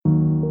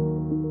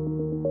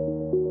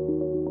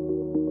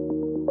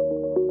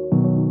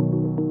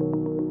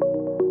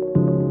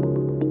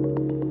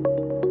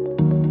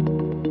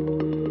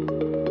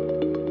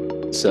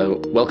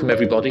So, welcome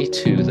everybody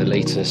to the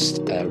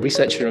latest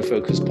Researcher in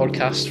Focus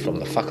podcast from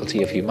the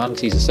Faculty of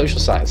Humanities and Social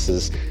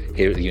Sciences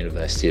here at the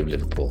University of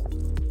Liverpool.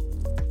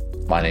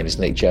 My name is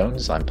Nick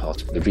Jones. I'm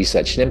part of the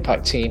Research and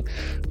Impact team,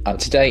 and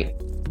today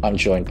I'm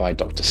joined by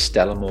Dr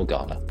Stella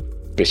Morgana,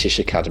 British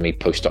Academy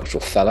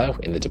Postdoctoral Fellow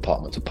in the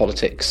Department of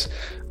Politics.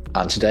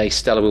 And today,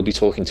 Stella will be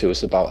talking to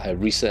us about her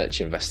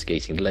research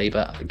investigating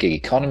labour and the gig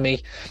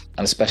economy,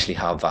 and especially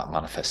how that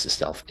manifests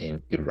itself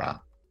in Iran.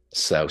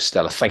 So,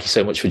 Stella, thank you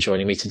so much for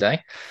joining me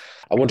today.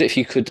 I wonder if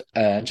you could,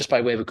 just by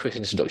way of a quick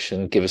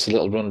introduction, give us a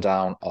little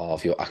rundown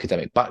of your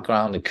academic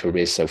background and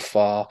career so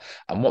far,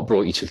 and what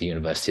brought you to the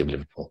University of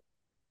Liverpool.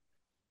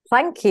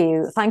 Thank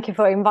you. Thank you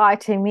for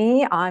inviting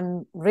me.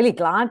 I'm really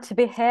glad to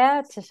be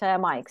here to share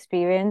my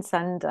experience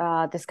and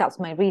discuss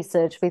my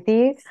research with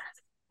you.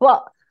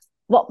 Well,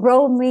 what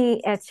brought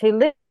me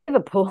to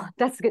Liverpool?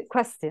 That's a good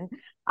question.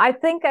 I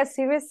think a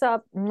series of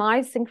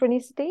nice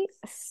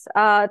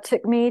synchronicities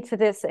took me to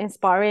this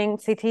inspiring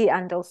city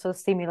and also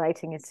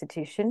stimulating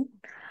institution.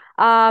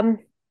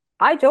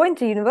 I joined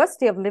the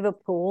University of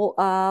Liverpool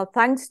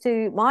thanks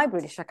to my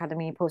British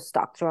Academy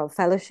Postdoctoral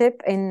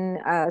Fellowship in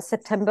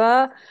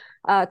September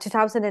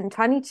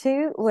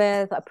 2022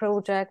 with a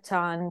project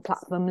on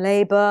platform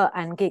labor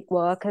and gig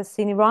workers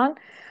in Iran.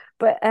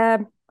 But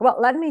well,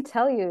 let me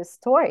tell you a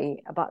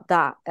story about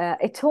that.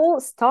 It all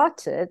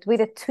started with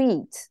a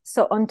tweet.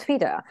 So on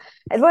Twitter,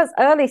 it was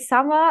early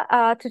summer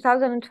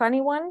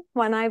 2021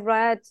 when I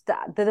read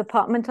that the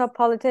Department of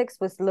Politics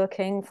was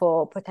looking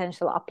for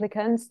potential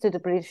applicants to the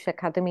British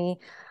Academy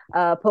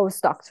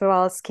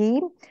postdoctoral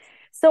scheme.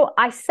 So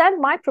I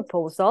sent my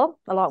proposal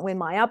along with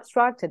my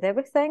abstract and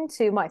everything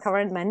to my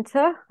current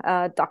mentor,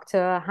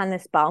 Dr.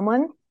 Hannes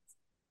Baumann.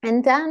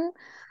 And then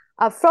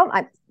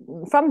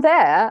from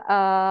there,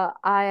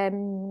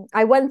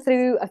 I went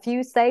through a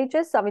few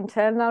stages of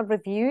internal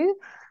review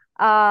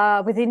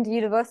within the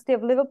University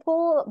of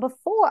Liverpool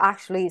before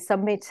actually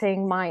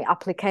submitting my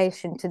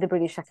application to the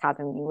British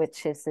Academy,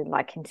 which is in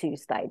 2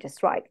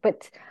 stages, right?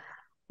 But,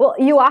 well,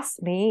 you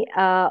asked me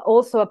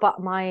also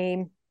about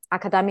my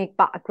academic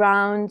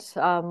background,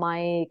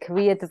 my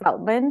career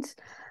development.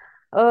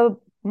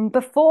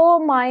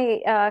 Before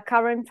my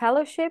current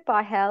fellowship,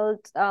 I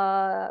held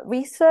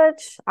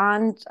research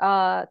and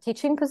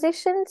teaching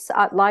positions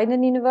at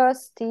Leiden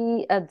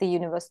University, at the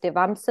University of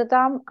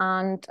Amsterdam.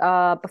 And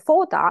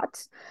before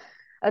that,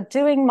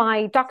 during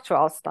my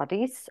doctoral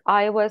studies,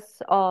 I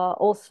was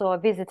also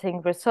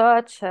visiting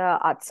research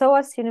at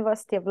SOAS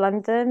University of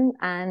London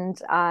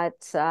and at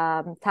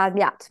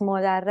Tarbiyat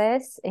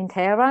Modarres in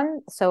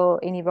Tehran, so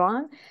in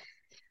Iran.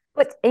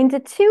 But in the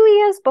 2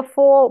 years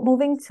before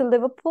moving to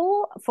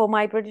Liverpool for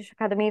my British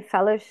Academy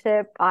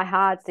Fellowship, I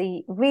had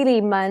the really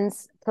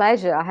immense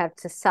pleasure, I have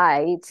to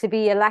say, to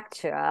be a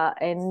lecturer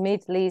in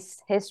Middle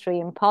East history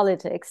and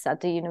politics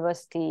at the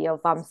University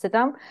of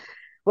Amsterdam,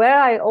 where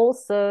I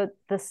also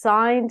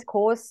designed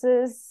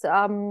courses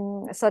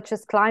such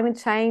as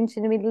climate change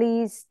in the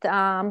Middle East.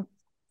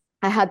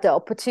 I had the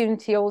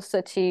opportunity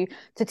also to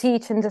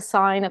teach and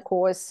design a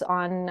course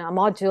on a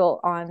module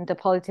on the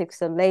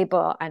politics of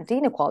labor and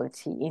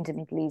inequality in the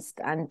Middle East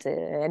and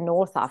in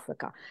North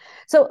Africa.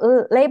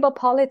 So labor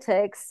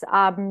politics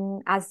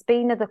has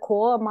been at the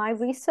core of my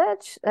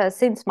research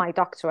since my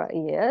doctorate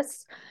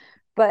years.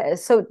 But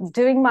so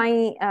during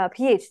my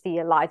PhD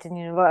at Leiden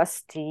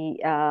University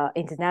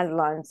in the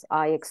Netherlands,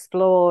 I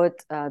explored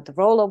the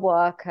role of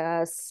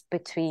workers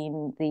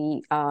between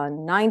the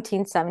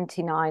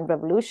 1979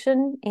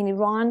 revolution in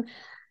Iran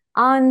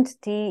and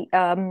the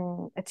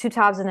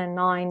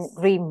 2009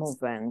 Green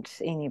Movement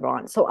in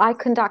Iran. So I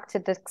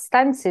conducted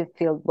extensive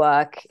field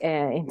work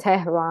in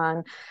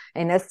Tehran,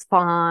 in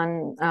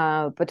Isfahan,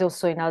 but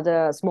also in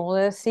other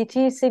smaller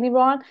cities in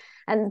Iran.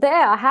 And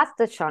there I had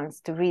the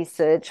chance to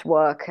research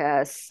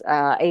workers'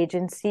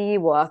 agency,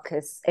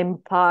 workers'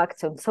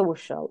 impact on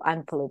social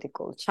and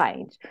political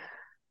change.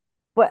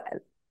 But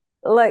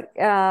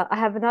I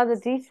have another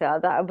detail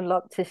that I would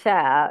love to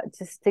share,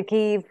 just to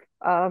give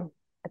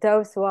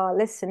those who are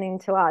listening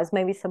to us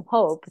maybe some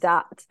hope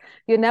that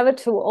you're never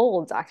too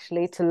old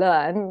actually to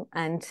learn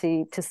and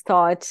to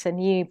start a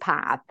new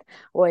path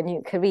or a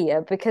new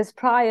career. Because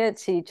prior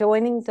to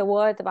joining the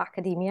world of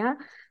academia,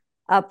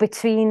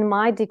 between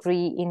my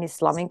degree in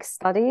Islamic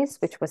studies,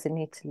 which was in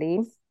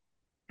Italy,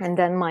 and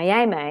then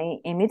my MA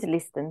in Middle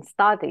Eastern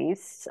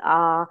studies,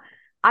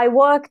 I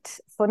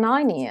worked for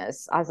 9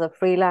 years as a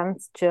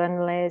freelance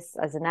journalist,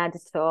 as an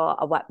editor,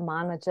 a web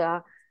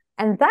manager.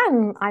 And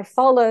then I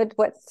followed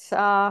what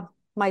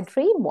my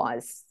dream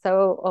was.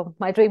 So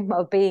my dream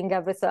of being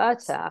a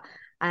researcher.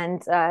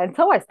 And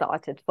so I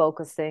started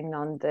focusing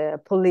on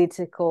the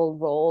political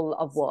role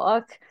of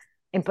work,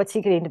 in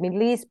particular in the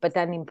Middle East, but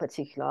then in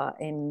particular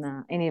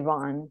in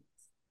Iran.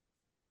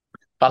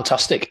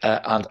 Fantastic.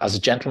 And as a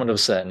gentleman of a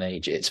certain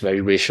age, it's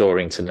very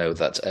reassuring to know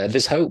that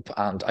there's hope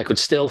and I could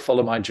still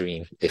follow my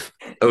dream if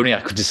only I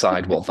could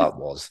decide what that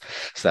was.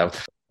 So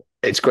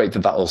it's great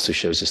that also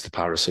shows us the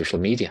power of social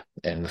media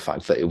and the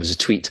fact that it was a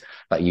tweet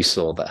that you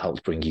saw that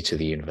helped bring you to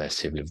the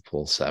University of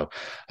Liverpool. So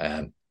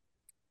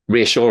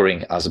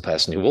reassuring as a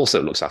person who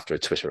also looks after a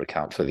Twitter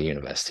account for the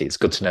university. It's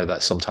good to know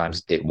that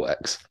sometimes it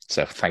works.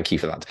 So thank you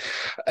for that.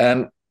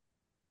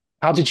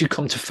 How did you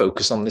come to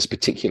focus on this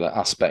particular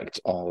aspect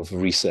of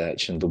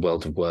research and the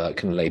world of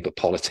work and labour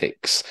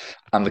politics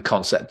and the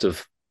concept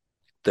of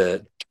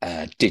the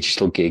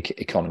digital gig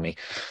economy?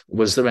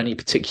 Was there any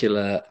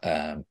particular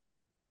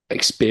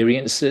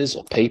experiences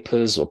or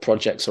papers or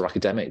projects or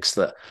academics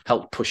that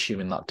helped push you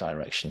in that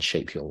direction,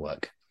 shape your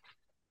work?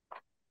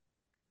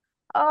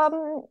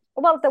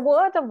 Well, the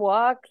world of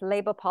work,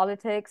 labor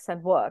politics,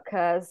 and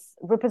workers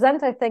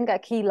represent, I think, a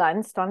key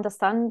lens to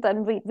understand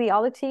and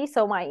reality.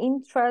 So my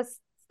interest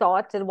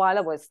started while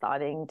I was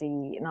studying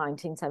the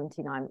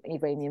 1979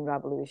 Iranian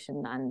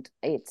Revolution and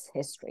its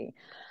history.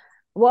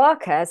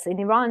 Workers in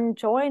Iran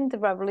joined the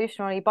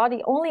revolutionary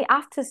body only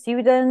after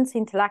students,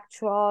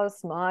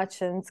 intellectuals,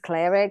 merchants,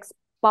 clerics,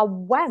 but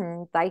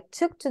when they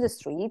took to the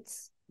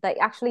streets, they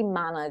actually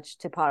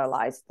managed to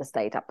paralyze the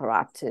state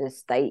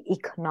apparatus. They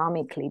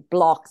economically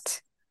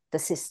blocked the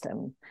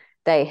system.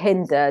 They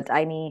hindered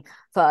any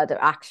further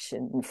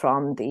action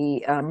from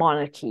the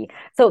monarchy.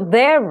 So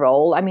their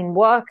role,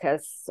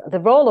 the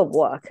role of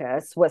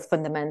workers was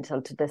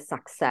fundamental to the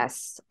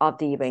success of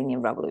the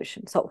Iranian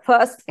Revolution. So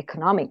first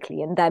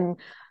economically, and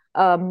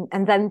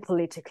then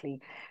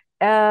politically.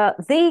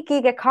 The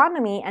gig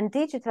economy and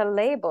digital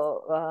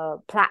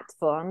labor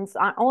platforms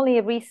are only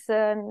a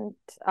recent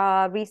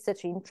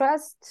research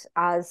interest,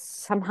 as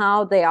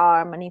somehow they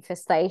are a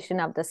manifestation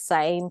of the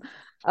same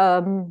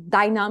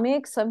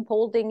dynamics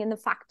unfolding in the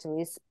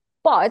factories.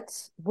 But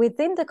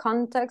within the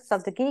context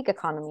of the gig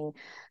economy,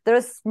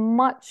 there's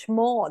much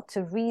more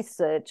to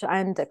research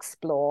and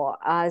explore,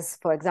 as,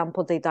 for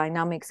example, the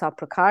dynamics of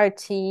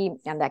precarity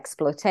and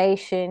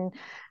exploitation,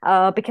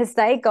 because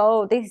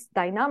these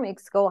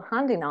dynamics go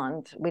hand in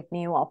hand with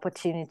new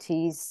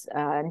opportunities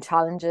and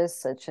challenges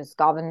such as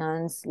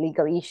governance,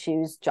 legal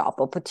issues, job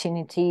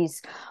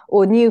opportunities,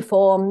 or new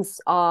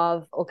forms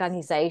of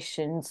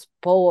organizations,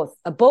 both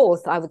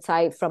I would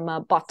say, from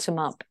a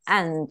bottom-up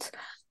and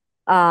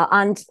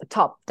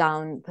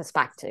top-down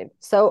perspective.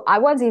 So I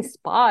was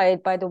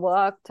inspired by the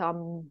work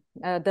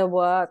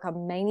of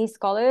many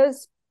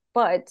scholars,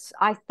 but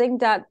I think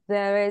that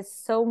there is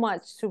so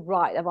much to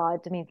write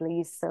about the Middle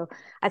East. So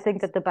I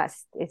think that the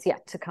best is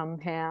yet to come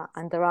here,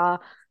 and there are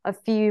a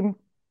few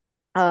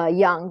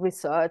young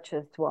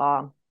researchers who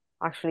are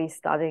actually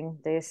studying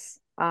these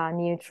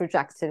new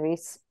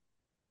trajectories.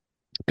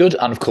 Good,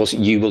 and of course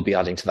you will be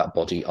adding to that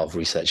body of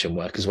research and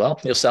work as well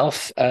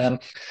yourself.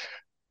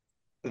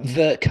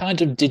 The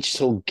kind of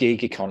digital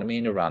gig economy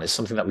in Iran is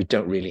something that we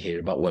don't really hear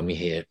about when we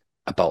hear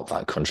about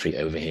that country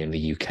over here in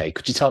the UK.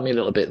 Could you tell me a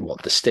little bit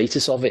what the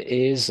status of it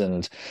is,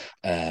 and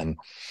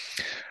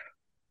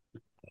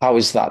how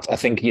is that? I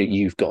think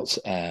you've got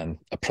a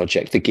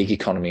project, the gig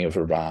economy of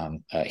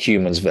Iran,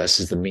 humans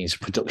versus the means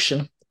of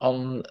production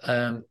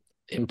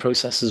in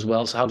process as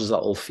well. So how does that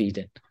all feed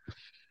in?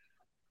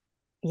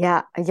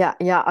 Yeah.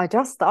 I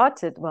just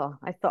started. Well,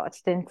 I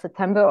started in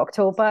September,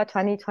 October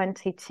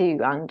 2022,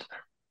 and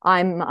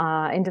I'm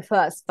in the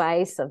first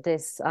phase of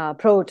this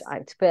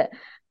project. But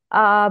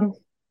I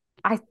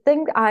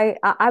think I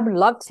would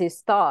love to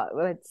start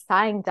with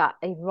saying that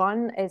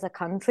Iran is a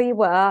country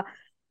where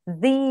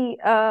the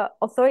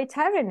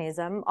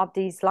authoritarianism of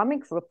the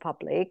Islamic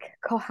Republic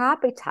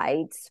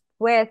cohabitates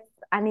with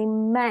an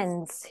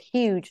immense,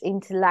 huge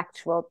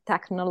intellectual,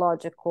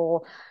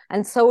 technological,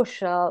 and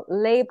social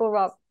labor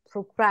of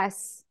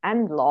progress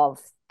and love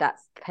that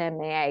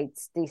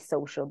permeates the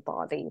social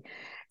body.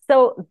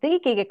 So the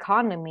gig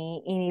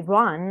economy in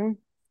Iran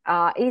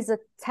is a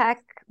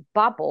tech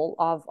bubble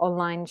of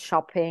online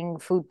shopping,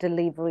 food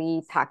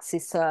delivery, taxi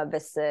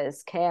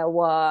services, care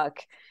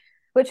work,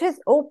 which is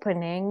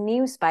opening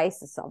new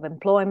spaces of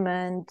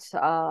employment,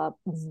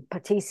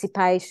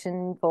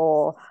 participation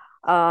for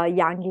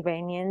young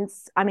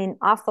Iranians. I mean,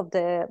 half of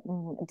the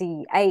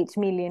 8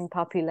 million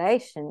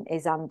population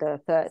is under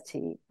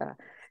 30.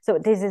 So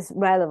this is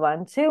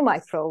relevant to my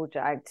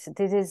project.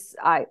 This is,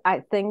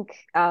 I think,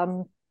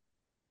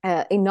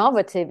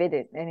 innovative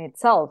in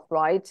itself,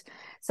 right?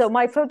 So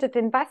my project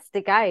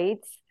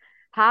investigates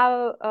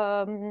how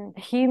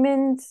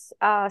humans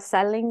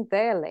selling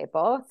their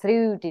labor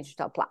through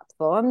digital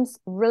platforms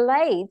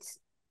relate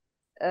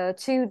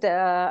to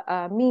the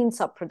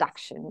means of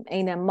production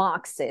in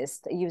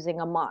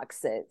using a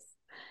Marxist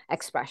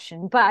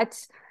expression.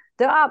 But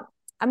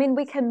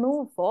we can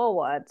move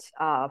forward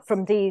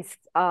from these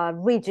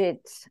rigid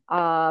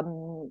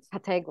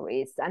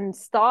categories and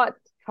start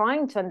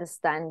trying to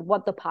understand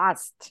what the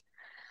past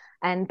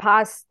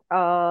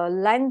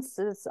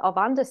lenses of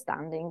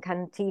understanding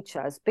can teach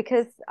us,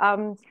 because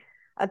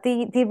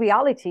the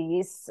reality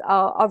is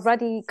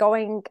already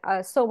going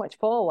so much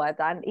forward.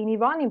 And in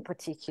Iran in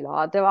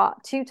particular, there are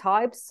two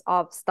types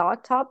of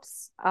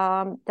startups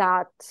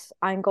that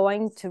I'm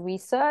going to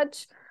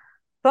research.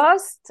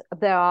 First,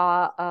 there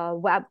are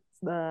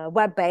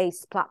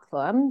web-based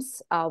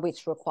platforms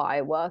which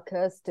require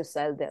workers to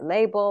sell their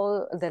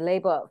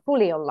labor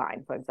fully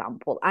online, for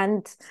example,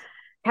 and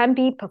can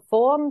be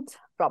performed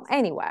from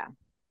anywhere.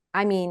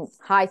 I mean,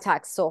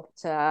 high-tech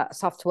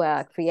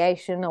software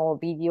creation or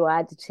video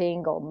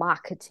editing or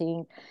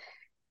marketing.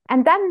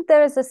 And then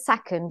there's a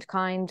second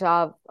kind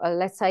of,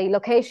 let's say,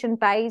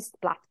 location-based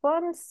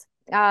platforms.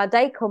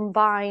 They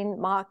combine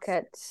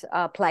market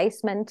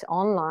placement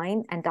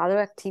online and other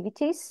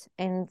activities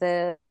in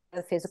the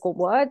physical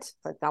world.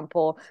 For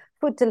example,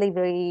 food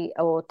delivery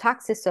or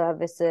taxi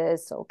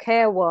services or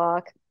care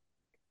work.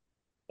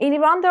 In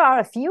Iran, there are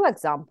a few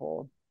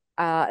examples.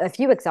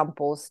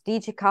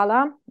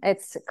 DigiColor,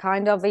 it's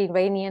kind of an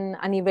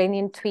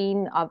Iranian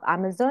twin of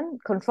Amazon,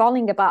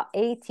 controlling about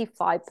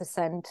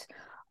 85%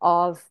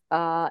 of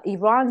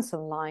Iran's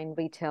online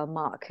retail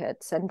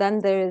markets. And then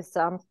there is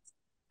a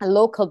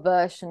local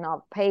version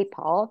of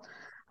PayPal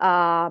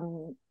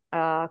called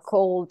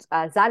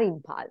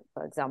Zarimpal,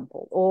 for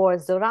example, or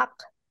Zorak,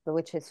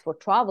 which is for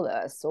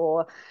travelers,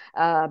 or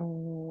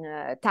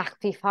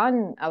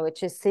Tahfifan,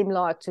 which is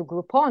similar to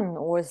Groupon,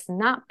 or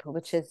Snap,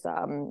 which is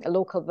a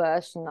local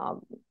version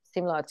of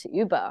similar to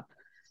Uber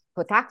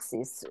for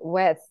taxis,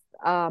 with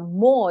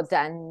more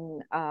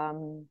than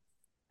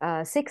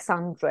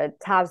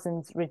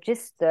 600,000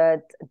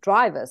 registered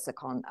drivers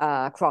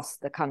across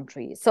the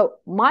country. So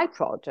my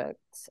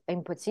project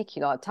in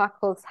particular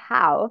tackles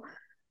how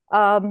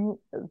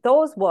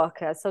those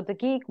workers, so the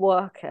gig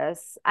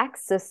workers,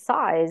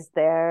 exercise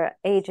their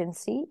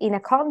agency in a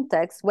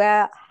context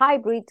where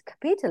hybrid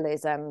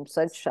capitalism,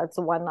 such as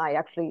the one I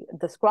actually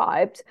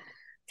described,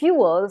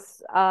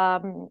 fuels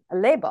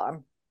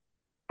labor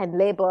and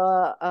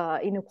labor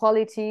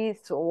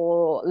inequalities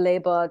or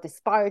labor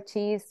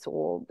disparities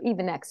or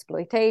even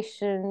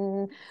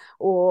exploitation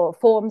or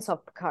forms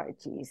of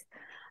precarities.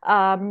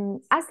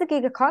 As the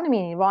gig economy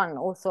in Iran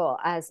also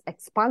has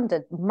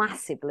expanded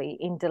massively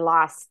in the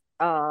last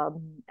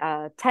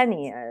 10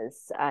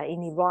 years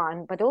in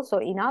Iran, but also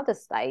in other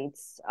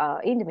states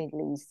in the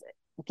Middle East,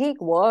 gig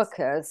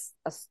workers'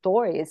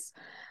 stories,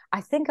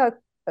 I think, are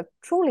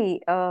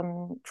truly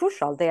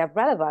crucial. They are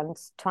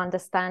relevant to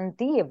understand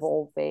the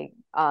evolving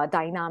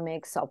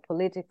dynamics of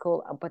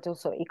political but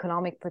also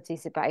economic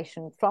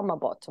participation from a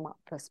bottom-up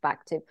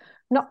perspective,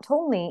 not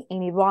only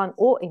in Iran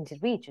or in the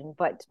region,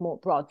 but more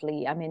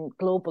broadly, I mean,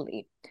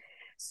 globally.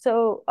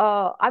 So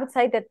I would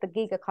say that the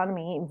gig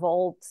economy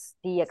involves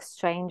the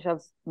exchange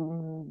of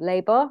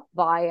labor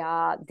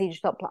via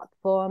digital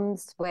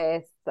platforms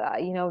with,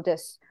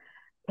 this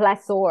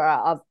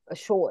plethora of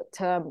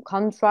short-term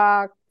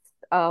contracts,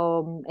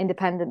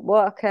 independent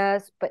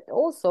workers, but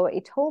also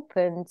it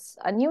opens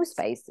new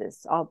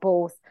spaces of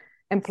both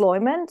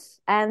employment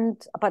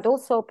but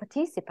also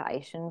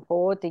participation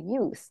for the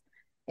youth,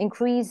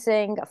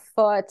 increasing a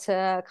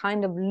further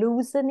kind of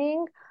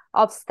loosening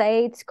of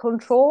state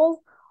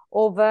control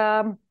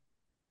over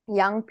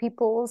young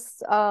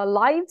people's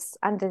lives,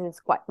 and this is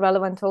quite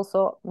relevant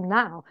also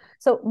now.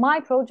 So my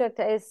project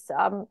is,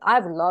 I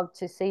would love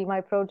to see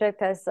my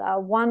project as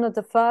one of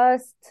the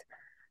first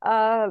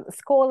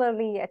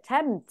scholarly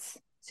attempts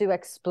to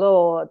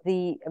explore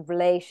the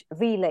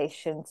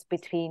relations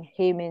between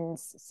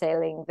humans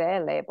selling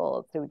their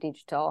label through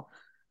digital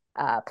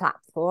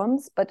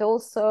platforms, but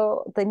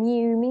also the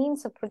new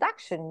means of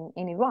production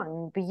in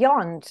Iran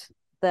beyond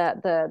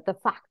the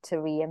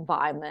factory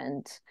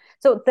environment.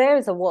 So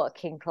there's a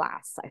working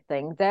class, I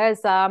think.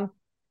 There's like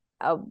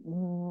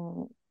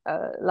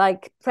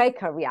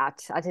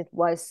precariat, as it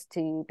was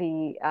to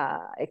be,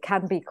 it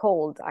can be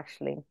called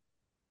actually.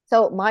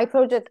 So my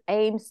project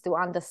aims to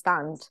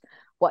understand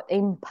what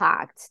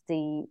impact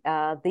the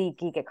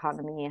gig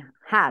economy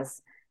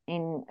has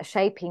in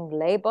shaping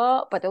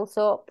labor, but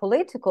also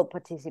political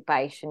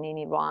participation in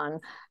Iran.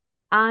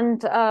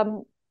 And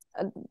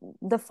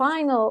the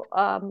final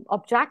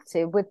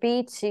objective would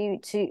be to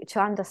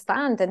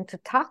understand and to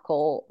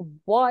tackle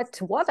what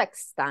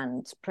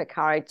extent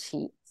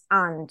precarity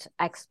and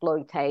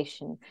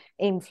exploitation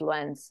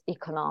influence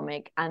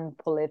economic and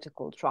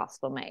political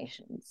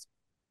transformations.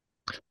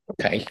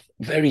 Okay,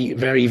 very,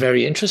 very,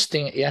 very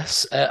interesting.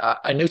 Yes,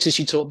 I noticed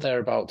you talked there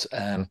about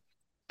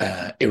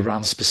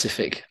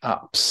Iran-specific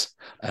apps,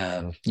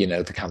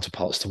 the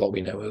counterparts to what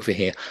we know over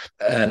here.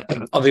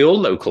 Are they all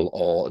local,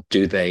 or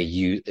do they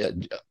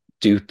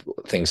do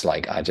things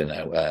like, I don't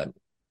know,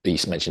 you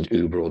mentioned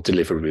Uber or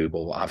Deliveroo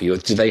or what have you?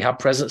 Do they have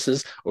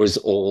presences, or is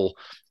it all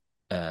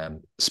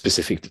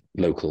specific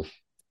local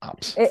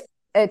apps?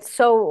 It's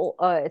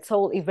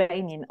all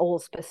Iranian, all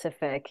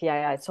specific.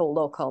 Yeah, it's all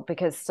local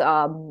because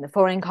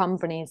foreign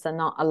companies are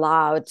not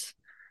allowed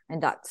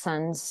in that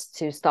sense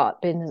to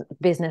start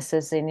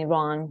businesses in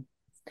Iran.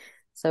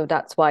 So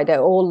that's why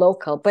they're all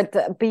local.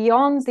 But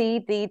beyond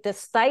the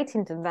state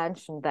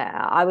intervention there,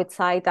 I would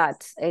say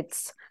that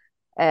it's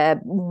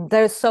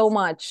there's so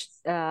much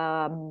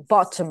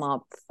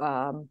bottom-up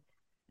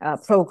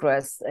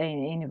progress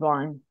in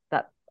Iran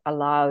that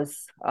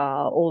allows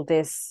all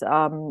these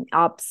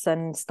apps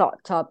and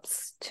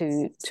startups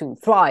to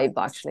thrive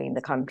actually in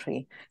the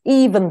country,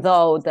 even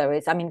though there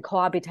is, I mean,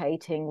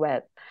 cohabitating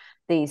with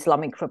the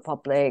Islamic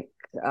Republic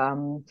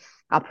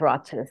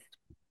apparatus.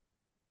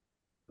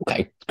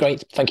 Okay,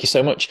 great. Thank you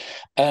so much.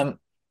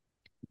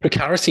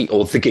 Precarity,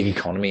 or the gig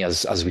economy,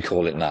 as we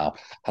call it now,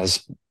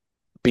 has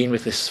been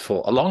with this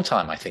for a long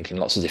time, I think, in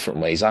lots of different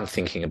ways. I'm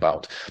thinking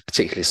about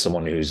particularly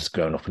someone who's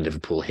grown up in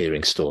Liverpool,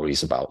 hearing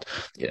stories about,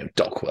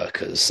 dock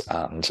workers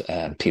and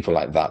people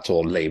like that,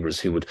 or labourers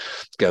who would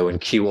go and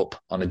queue up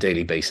on a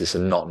daily basis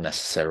and not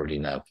necessarily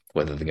know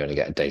whether they're going to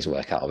get a day's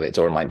work out of it,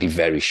 or it might be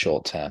very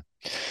short term.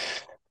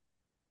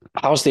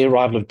 How's the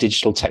arrival of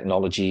digital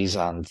technologies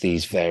and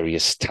these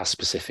various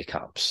task-specific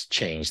apps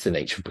changed the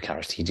nature of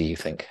precarity, do you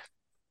think?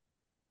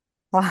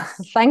 Well,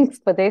 thanks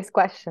for this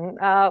question.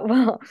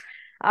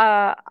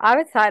 I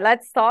would say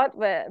let's start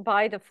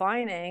by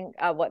defining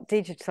what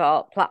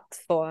digital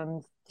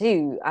platforms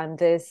do, and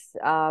this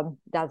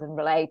doesn't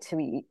relate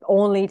to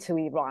only to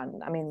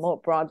Iran. I mean,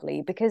 more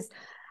broadly, because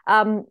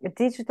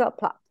digital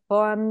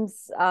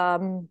platforms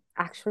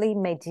actually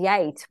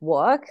mediate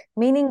work,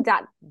 meaning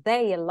that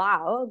they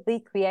allow the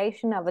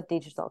creation of a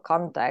digital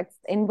context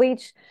in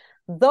which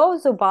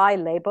those who buy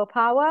labor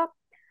power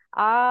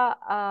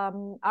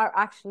are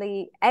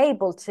actually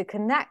able to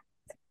connect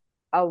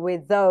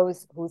with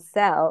those who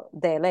sell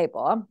their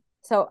labor.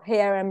 So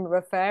here I'm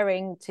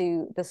referring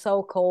to the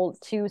so-called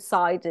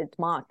two-sided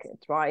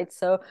market, right?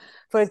 So,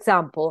 for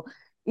example,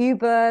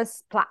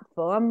 Uber's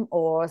platform,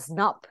 or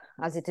Snap,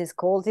 as it is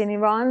called in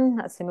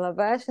Iran, a similar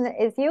version,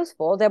 is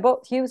useful. They're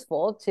both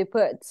useful to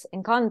put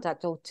in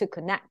contact or to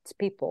connect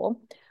people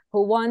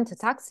who want a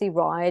taxi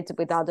ride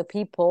with other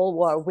people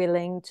who are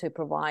willing to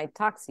provide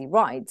taxi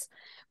rides.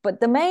 But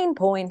the main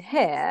point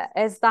here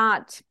is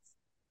that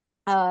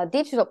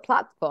digital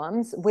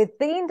platforms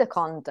within the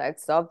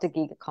context of the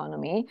gig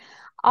economy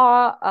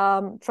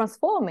are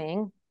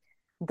transforming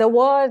the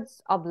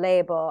worlds of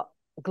labor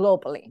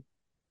globally.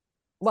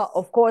 Well,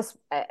 of course,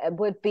 it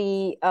would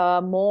be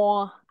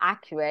more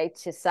accurate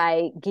to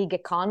say gig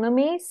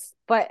economies,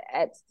 but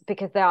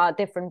because there are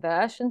different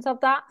versions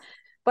of that.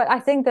 But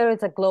I think there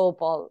is a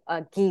global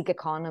gig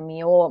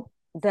economy, or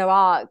there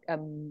are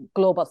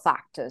global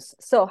factors.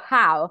 So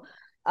how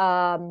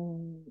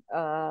does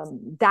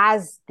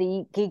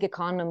the gig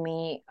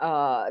economy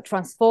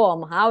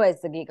transform? How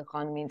is the gig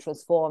economy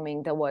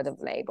transforming the world of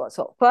labor?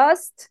 So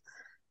first,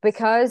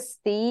 because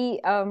these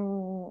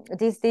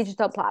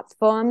digital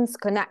platforms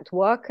connect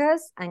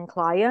workers and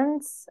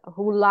clients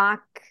who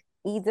lack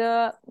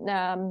either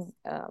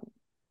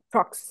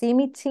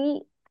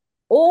proximity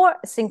or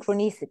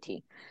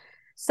synchronicity.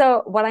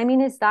 So what I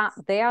mean is that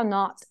they are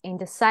not in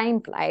the same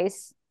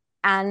place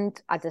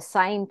and at the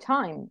same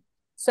time.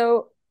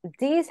 So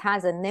this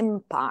has an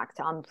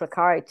impact on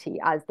precarity,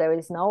 as there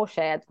is no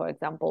shared, for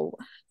example,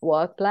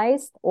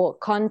 workplace or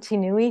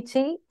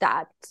continuity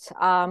that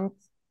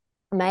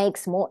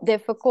makes more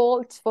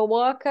difficult for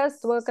workers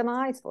to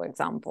organize, for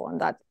example, and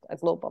that's a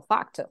global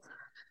factor.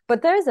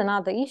 But there is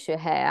another issue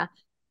here,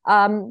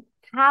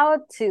 how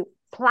to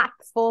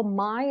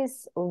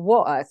platformize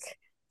work.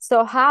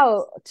 So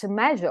how to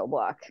measure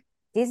work.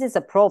 This is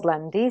a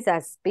problem. This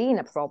has been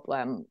a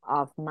problem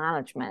of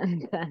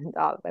management and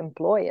of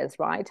employers,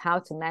 right? How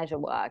to measure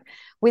work.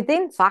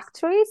 Within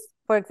factories,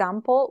 for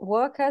example,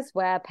 workers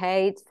were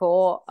paid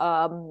for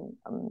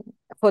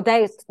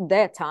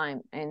their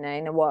time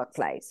in a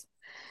workplace.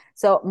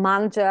 So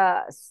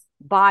managers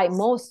buy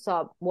most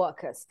of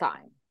workers'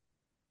 time.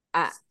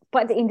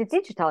 But in the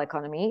digital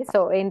economy,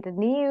 so in the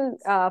new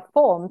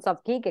forms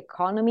of gig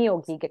economy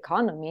or gig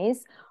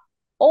economies,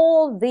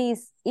 all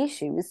these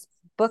issues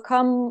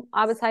become,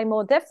 I would say,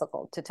 more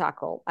difficult to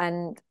tackle.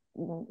 And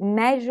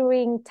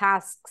measuring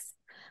tasks,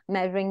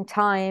 measuring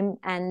time,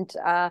 and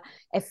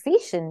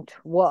efficient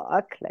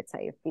work, let's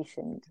say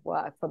efficient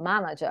work for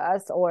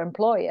managers or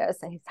employers,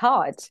 is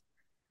hard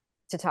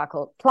to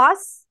tackle.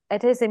 Plus,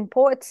 it is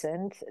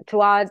important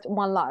to add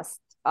one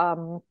last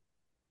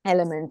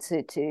element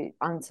to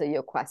answer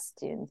your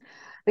question,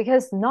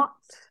 because not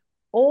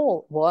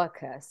all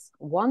workers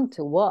want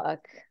to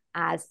work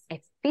as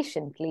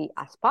efficiently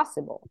as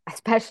possible,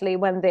 especially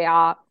when they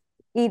are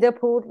either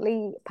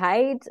poorly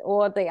paid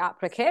or they are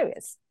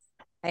precarious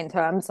in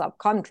terms of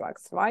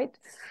contracts, right?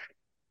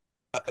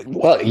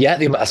 Well, yeah,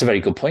 that's a very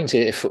good point.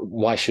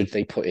 Why should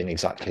they put in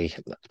exactly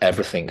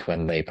everything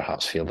when they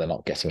perhaps feel they're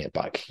not getting it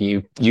back?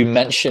 You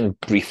mentioned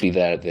briefly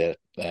there the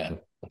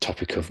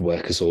topic of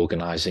workers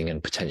organising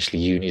and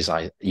potentially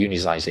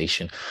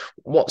unionization.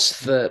 What's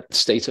the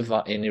state of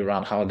that in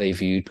Iran? How are they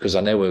viewed? Because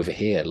I know over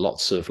here,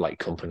 lots of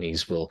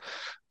companies will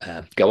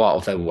go out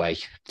of their way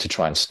to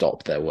try and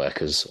stop their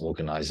workers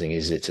organising.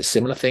 Is it a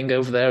similar thing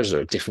over there? Is there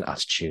a different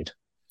attitude?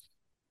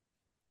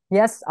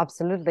 Yes,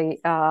 absolutely.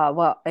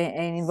 Well,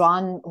 in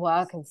Iran,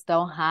 workers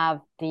don't have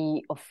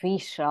the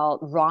official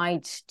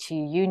right to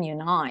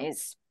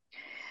unionize.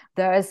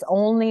 There is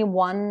only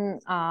one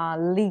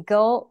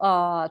legal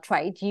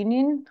trade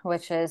union,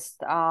 which is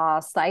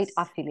state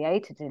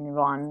affiliated in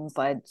Iran,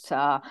 but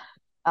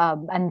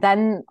and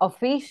then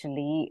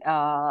officially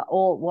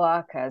all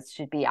workers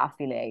should be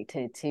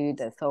affiliated to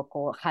the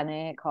so-called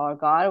Khane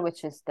Kargar,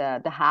 which is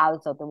the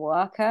house of the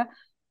worker.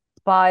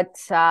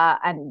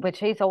 and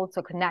which is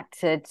also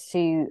connected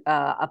to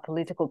a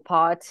political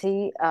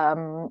party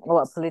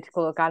or a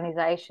political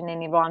organization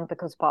in Iran,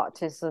 because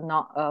parties are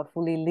not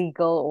fully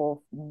legal, or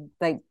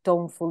they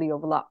don't fully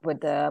overlap with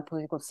the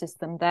political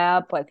system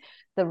there. But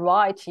the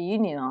right to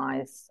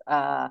unionize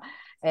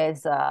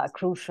is a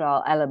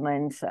crucial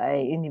element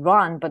in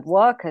Iran. But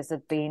workers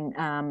have been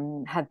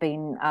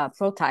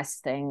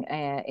protesting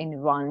in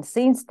Iran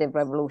since the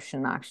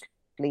revolution,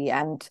 actually.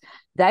 And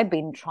they've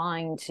been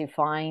trying to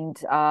find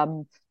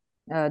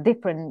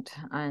different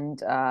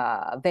and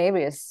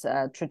various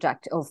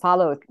trajectories, or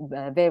follow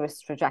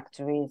various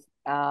trajectories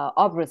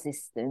of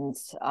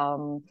resistance.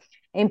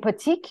 In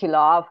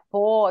particular,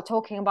 for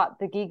talking about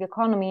the gig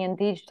economy and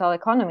digital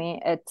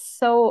economy, it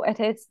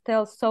is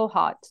still so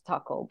hard to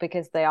tackle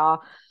because they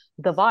are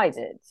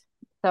divided.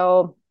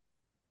 So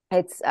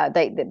it's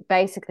they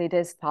basically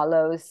this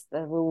follows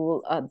the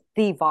rule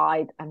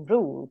divide and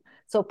rule.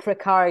 So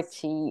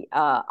precarity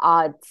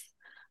adds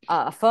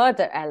a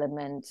further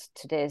element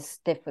to this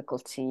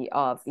difficulty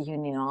of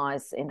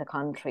unionize in the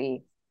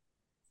country.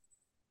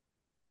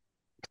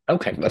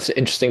 Okay, that's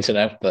interesting to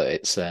know that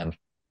it's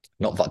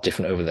not that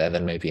different over there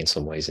than maybe in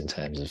some ways in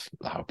terms of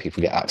how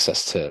people get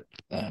access to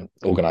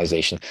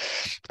organization.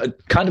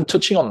 Kind of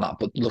touching on that,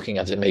 but looking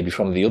at it maybe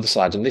from the other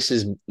side, and this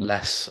is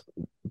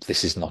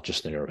not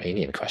just an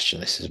Iranian question,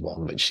 this is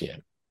one which,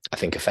 I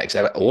think affects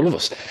all of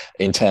us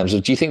in terms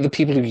of, do you think the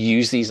people who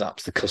use these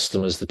apps, the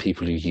customers, the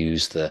people who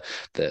use the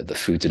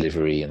food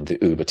delivery and the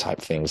Uber type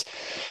things,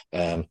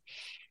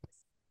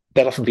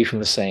 they'll often be from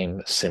the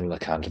same similar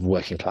kind of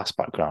working class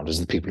background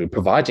as the people who are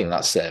providing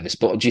that service.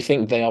 But do you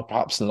think they are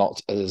perhaps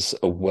not as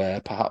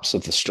aware perhaps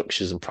of the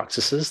structures and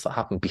practices that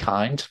happen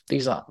behind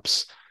these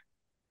apps?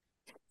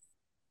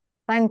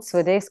 Thanks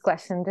for this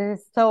question. This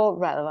is so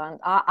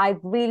relevant. I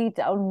really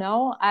don't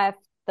know if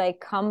they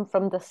come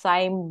from the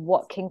same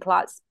working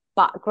class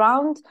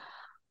background.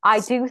 I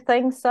do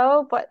think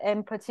so, but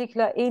in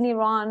particular in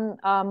Iran,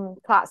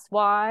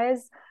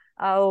 class-wise,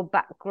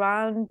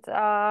 background,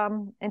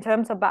 in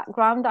terms of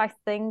background, I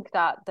think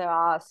that there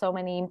are so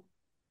many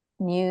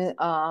new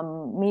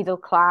middle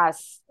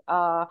class,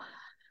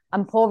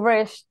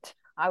 impoverished,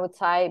 I would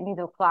say,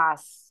 middle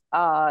class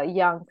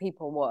young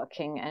people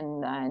working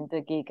in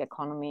the gig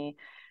economy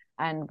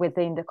and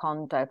within the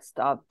context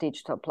of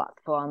digital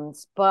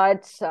platforms.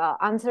 But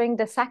answering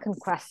the second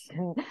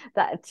question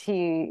that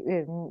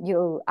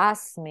you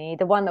asked me,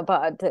 the one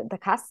about the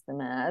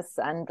customers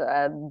and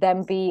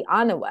them be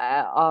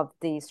unaware of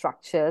the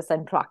structures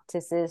and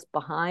practices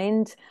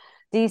behind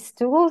these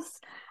tools,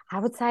 I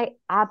would say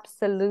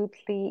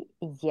absolutely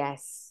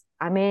yes.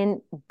 I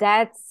mean,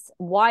 that's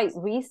why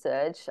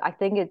research, I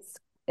think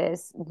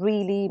is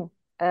really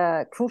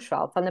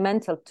crucial,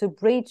 fundamental to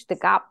bridge the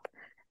gap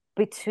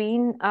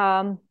between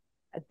the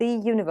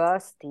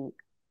university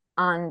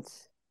and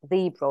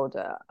the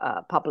broader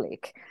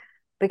public.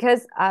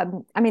 Because, I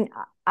mean,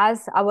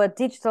 as our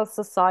digital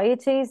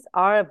societies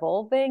are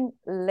evolving,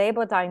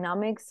 labor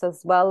dynamics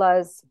as well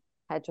as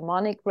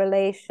hegemonic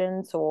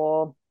relations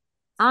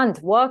and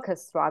worker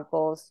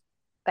struggles,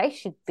 they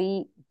should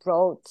be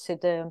brought to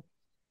the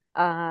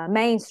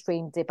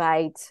mainstream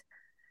debate.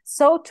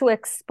 So to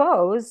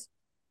expose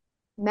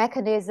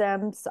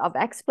mechanisms of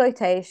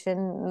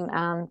exploitation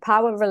and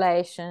power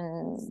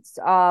relations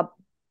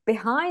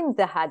behind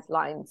the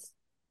headlines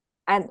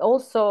and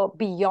also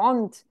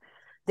beyond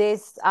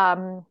this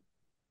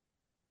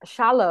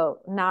shallow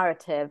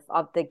narrative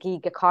of the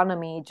gig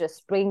economy,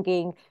 just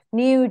bringing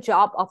new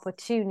job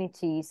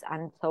opportunities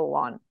and so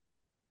on.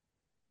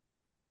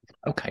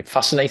 Okay,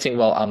 fascinating.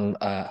 Well,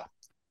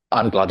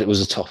 I'm glad it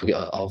was a topic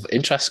of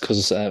interest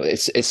because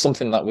it's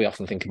something that we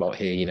often think about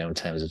here, in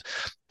terms of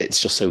it's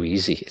just so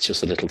easy. It's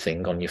just a little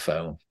thing on your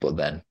phone, but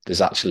then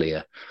there's actually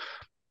a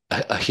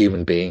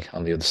human being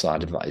on the other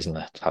side of that, isn't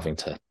there? Having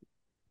to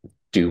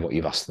do what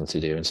you've asked them to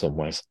do in some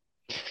ways.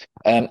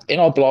 In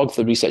our blog,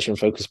 the Research and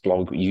Focus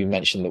blog, you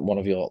mentioned that one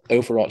of your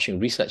overarching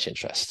research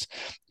interests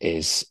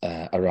is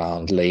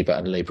around labour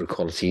and labour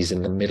equalities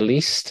in the Middle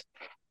East.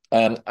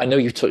 I know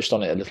you touched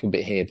on it a little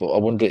bit here, but I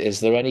wonder,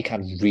 is there any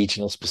kind of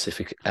regional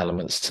specific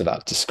elements to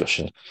that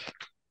discussion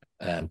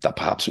that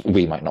perhaps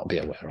we might not be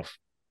aware of?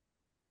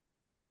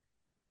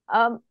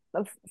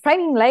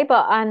 Framing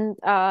labor and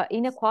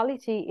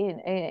inequality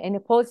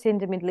in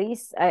the Middle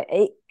East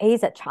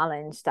is a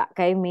challenge that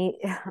gave me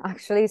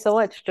actually so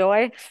much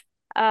joy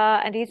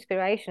and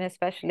inspiration,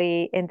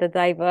 especially in the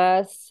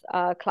diverse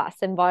class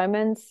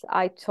environments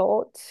I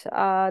taught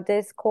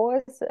this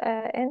course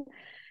in.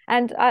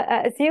 And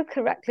as you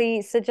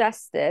correctly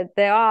suggested,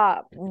 there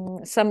are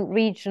some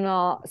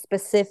regional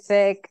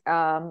specific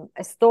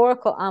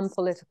historical and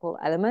political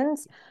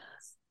elements.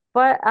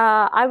 But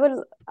I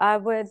would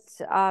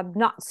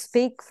not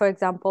speak, for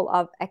example,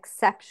 of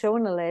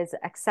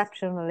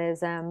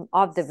exceptionalism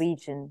of the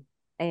region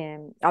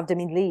of the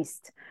Middle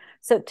East.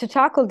 So to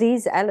tackle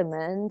these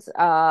elements,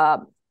 I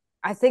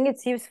think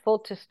it's useful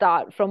to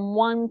start from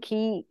one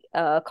key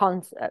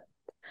concept.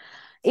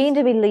 In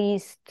the Middle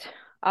East,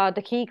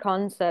 the key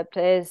concept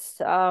is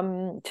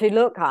to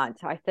look at,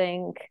 I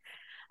think,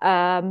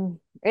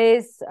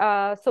 is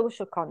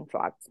social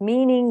contracts,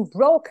 meaning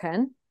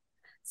broken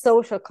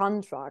social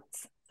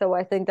contracts. So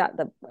I think that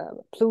the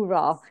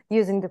plural,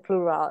 using the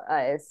plural,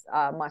 is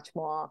much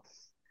more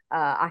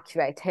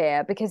accurate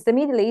here, because the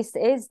Middle East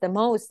is the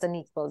most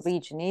unequal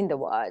region in the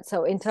world.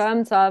 So in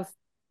terms of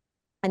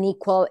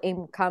unequal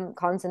income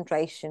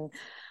concentration,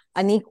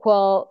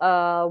 unequal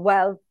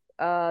wealth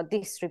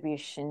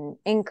distribution,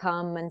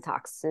 income and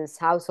taxes,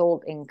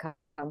 household income.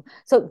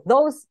 So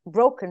those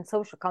broken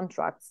social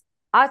contracts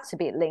are to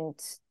be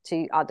linked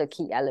to other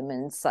key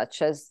elements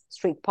such as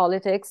street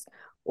politics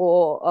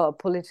or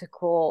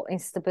political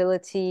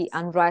instability,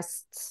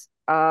 unrest,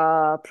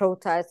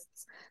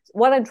 protests.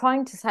 What I'm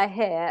trying to say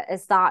here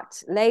is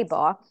that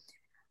labor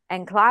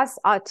and class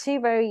are two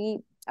very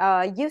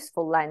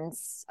useful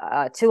lens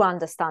to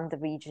understand the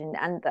region,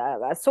 and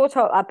a sort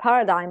of a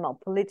paradigm of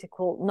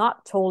political,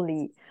 not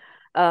totally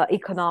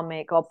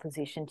economic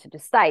opposition to the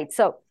state.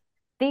 So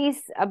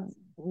these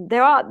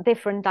there are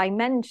different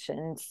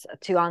dimensions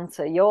to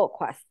answer your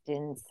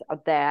questions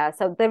there.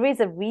 So there is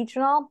a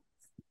regional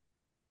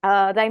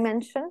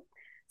dimension,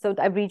 so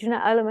a regional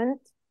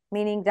element,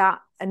 meaning that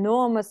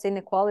enormous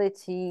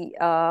inequality,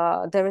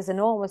 there is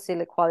enormous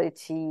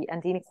inequality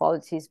and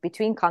inequalities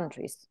between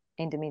countries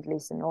in the Middle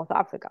East and North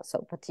Africa.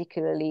 So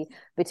particularly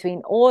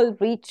between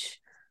oil-rich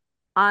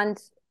and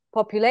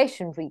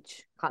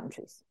population-rich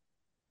countries.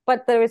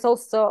 But there is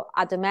also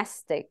a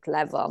domestic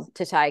level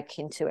to take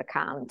into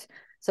account.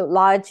 So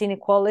large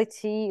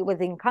inequality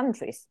within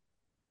countries,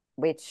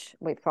 which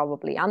we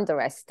probably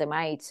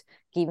underestimate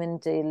given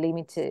the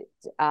limited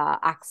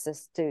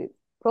access to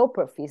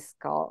proper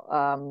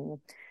fiscal,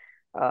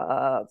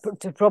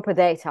 to proper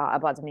data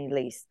about the Middle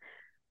East.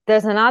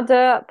 There's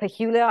another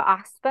peculiar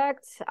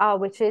aspect,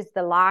 which is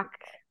the lack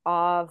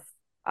of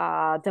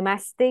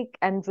domestic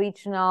and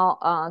regional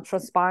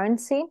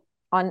transparency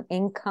on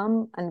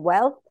income and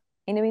wealth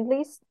in the Middle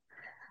East.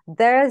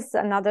 There's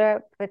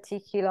another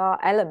particular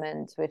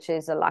element, which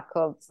is a lack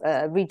of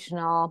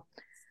regional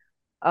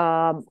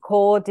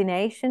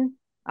coordination,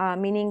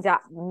 meaning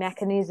that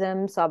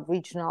mechanisms of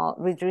regional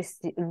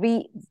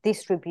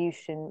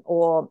redistribution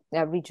or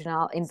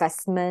regional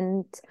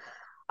investment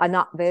are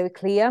not very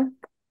clear,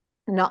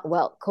 not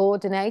well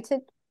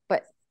coordinated.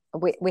 But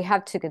we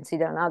have to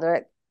consider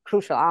another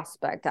crucial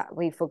aspect that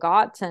we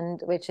forgot, and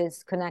which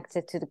is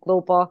connected to the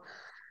global,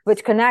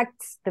 which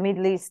connects the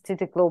Middle East to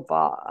the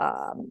global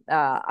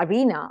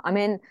arena. I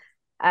mean,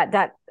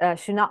 that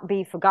should not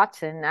be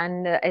forgotten,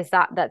 and is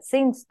that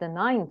since the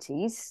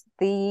 90s,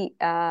 the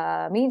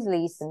Middle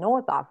East and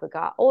North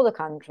Africa, all the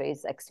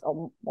countries,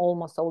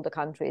 almost all the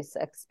countries,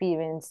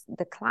 experienced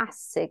the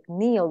classic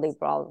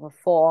neoliberal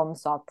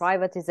reforms of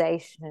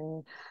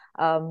privatization,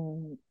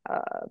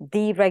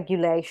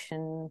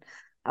 deregulation,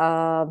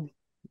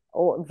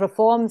 or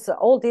reforms,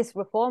 all these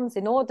reforms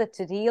in order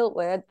to deal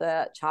with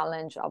the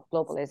challenge of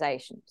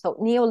globalization. So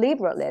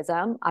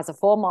neoliberalism as a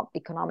form of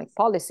economic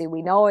policy,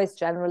 we know, is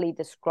generally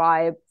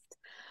described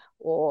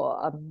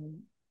or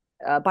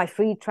by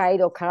free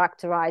trade, or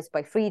characterized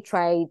by free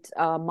trade,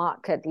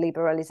 market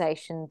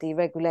liberalization,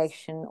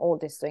 deregulation, all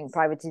this thing,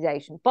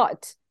 privatization.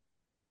 But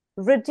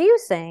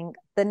reducing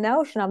the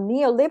notion of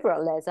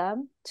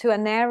neoliberalism to a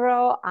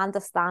narrow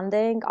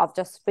understanding of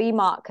just free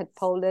market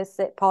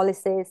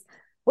policies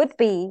would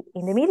be,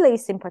 in the Middle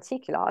East in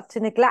particular,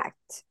 to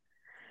neglect,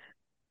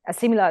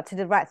 similar to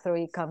the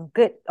rhetoric on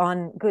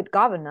good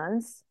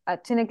governance,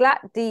 to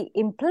neglect the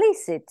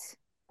implicit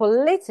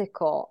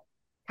political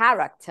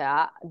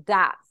character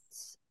that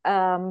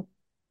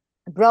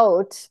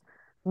brought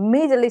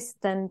Middle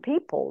Eastern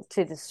people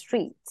to the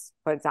streets,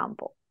 for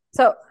example.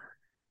 So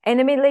in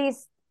the Middle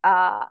East,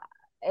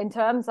 in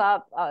terms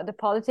of the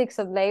politics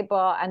of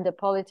labor and the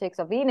politics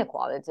of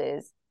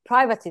inequalities,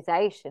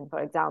 privatization,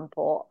 for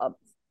example,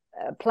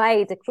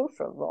 played a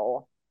crucial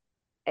role.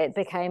 It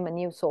became a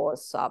new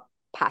source of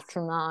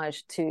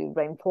patronage to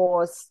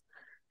reinforce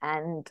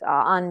and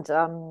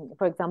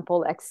for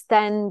example,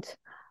 extend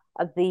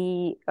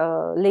the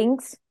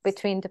links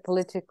between the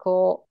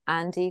political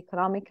and the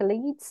economic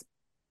elites.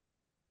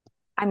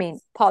 I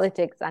mean,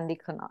 politics and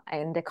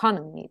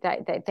economy,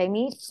 they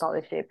need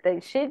scholarship.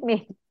 They should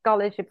need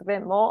scholarship a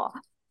bit more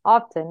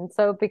often.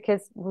 So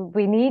because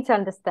we need to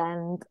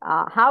understand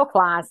how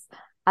class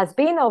has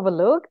been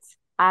overlooked,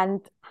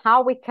 and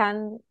how we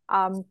can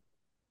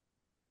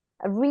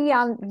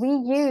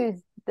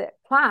reuse the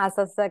class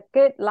as a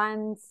good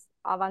lens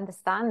of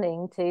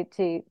understanding to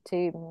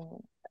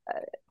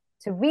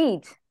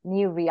read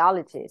new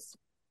realities.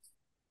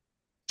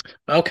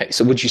 Okay,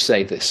 so would you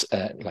say this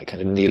like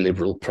kind of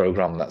neoliberal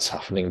program that's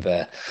happening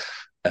there,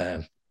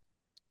 do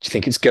you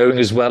think it's going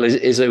as well as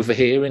it is over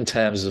here, in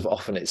terms of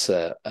often it's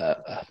a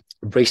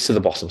race to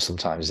the bottom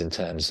sometimes in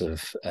terms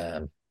of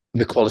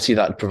the quality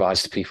that it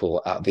provides to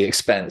people at the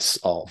expense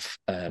of,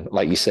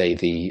 like you say,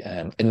 the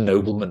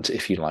ennoblement,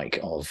 if you like,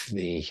 of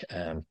the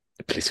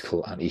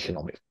political and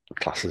economic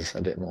classes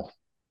a bit more?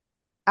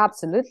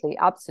 Absolutely,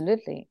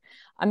 absolutely.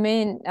 I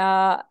mean,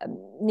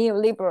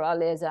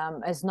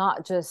 neoliberalism is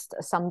not just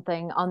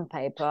something on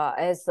paper.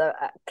 It's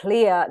a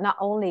clear, not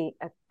only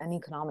an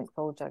economic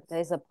project,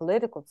 it's a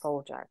political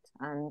project,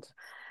 and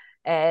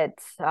it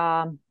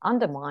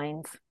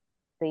undermines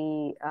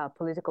the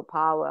political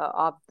power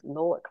of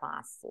lower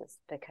classes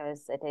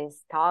because it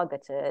is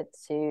targeted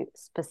to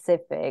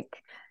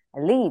specific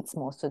elites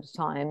most of the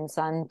times,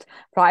 and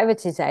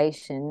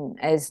privatization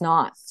is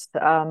not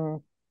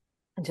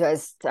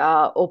just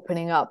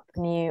opening up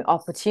new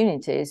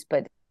opportunities,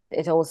 but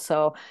it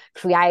also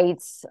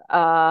creates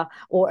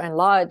or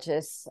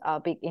enlarges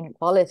big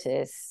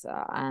inequalities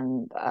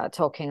and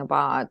talking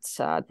about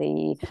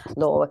the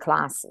lower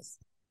classes.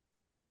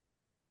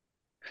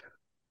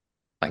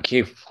 Thank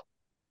you.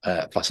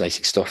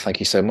 Fascinating stuff. Thank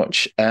you so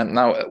much.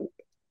 Now,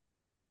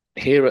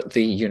 here at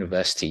the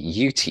university,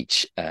 you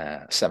teach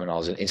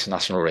seminars in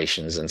international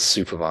relations and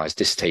supervise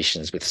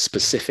dissertations with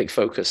specific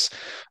focus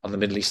on the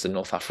Middle East and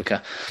North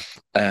Africa.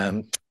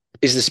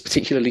 Is this a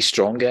particularly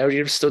strong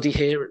area of study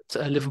here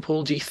at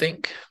Liverpool, do you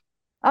think?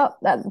 Oh,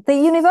 the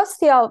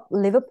University of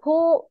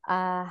Liverpool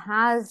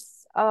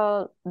has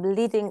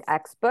leading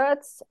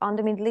experts on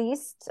the Middle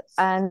East,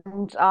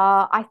 and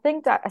I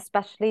think that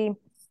especially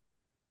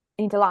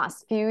in the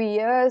last few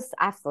years,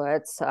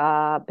 efforts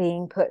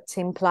being put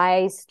in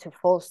place to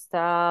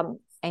foster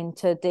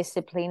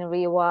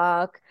interdisciplinary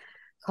work,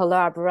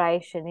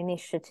 collaboration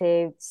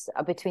initiatives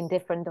between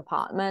different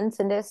departments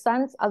in this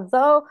sense,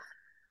 although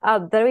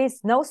there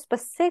is no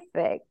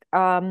specific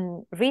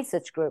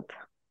research group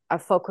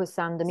focused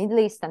on the Middle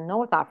East and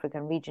North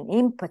African region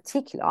in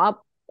particular,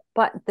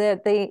 but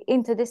the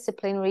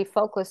interdisciplinary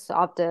focus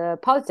of the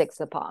politics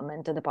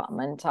department, the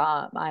department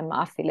I'm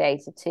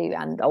affiliated to,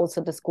 and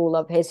also the School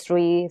of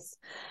Histories,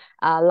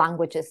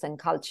 Languages and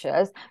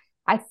Cultures.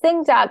 I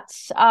think that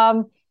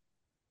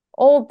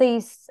all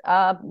these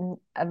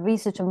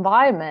research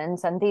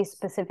environments and these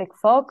specific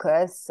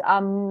focus,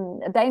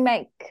 they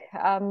make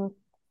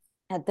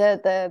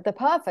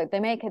they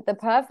make it the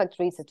perfect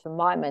research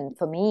environment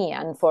for me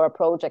and for a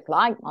project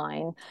like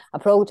mine, a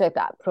project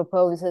that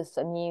proposes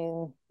a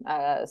new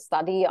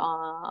study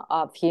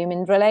of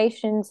human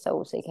relations,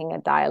 so seeking a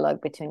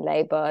dialogue between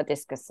labor,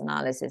 discourse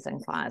analysis,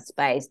 and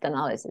class-based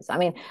analysis. I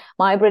mean,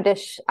 my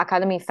British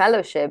Academy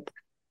Fellowship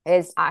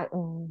is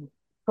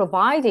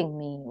providing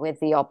me with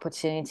the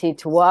opportunity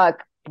to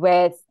work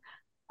with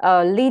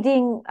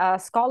leading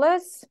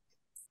scholars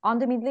on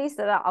the Middle East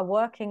that are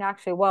working,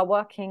 actually, we're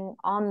working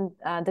on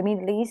the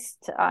Middle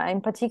East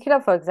in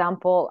particular. For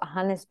example,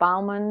 Hannes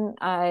Baumann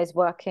is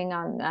working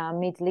on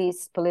Middle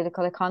East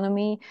political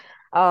economy.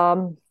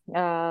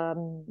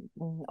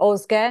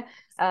 Ozge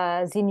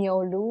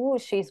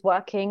Ziniolu, she's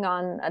working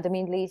on the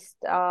Middle East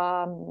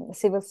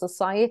civil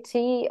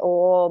society,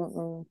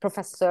 or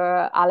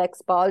Professor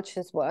Alex Balch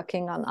is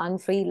working on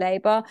unfree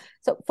labor.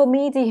 So for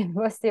me, the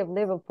University of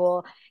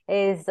Liverpool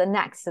is an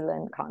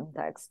excellent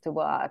context to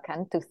work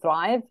and to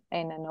thrive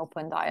in an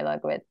open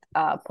dialogue with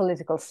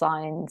political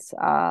science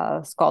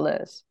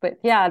scholars. But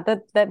yeah,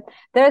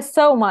 there's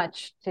so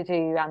much to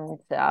do, and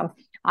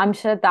I'm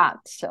sure that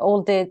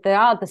there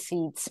are the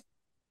seeds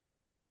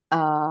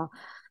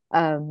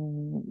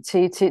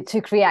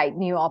to create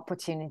new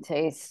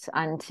opportunities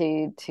and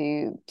to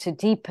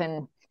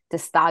deepen the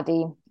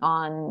study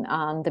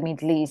on the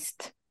Middle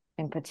East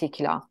in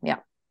particular. Yeah.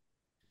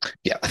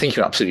 Yeah, I think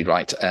you're absolutely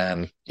right.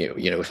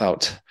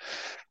 Without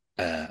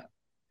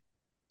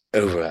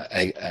over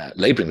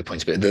labouring the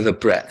point a bit, the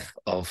breadth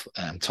of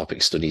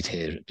topics studied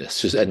here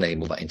just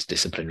enable that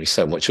interdisciplinary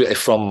so much.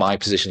 From my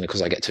position,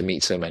 because I get to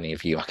meet so many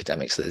of you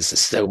academics, there's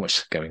so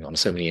much going on,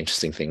 so many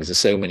interesting things, and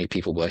so many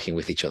people working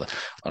with each other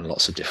on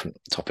lots of different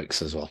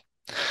topics as well.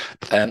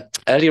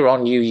 Earlier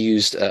on, you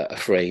used a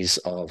phrase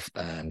of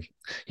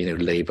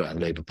labour and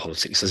labour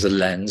politics as a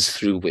lens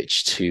through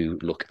which to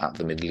look at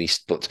the Middle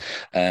East. But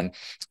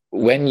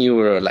when you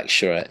were a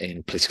lecturer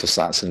in political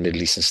science and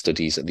Middle Eastern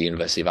studies at the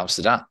University of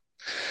Amsterdam,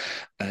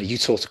 you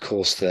taught a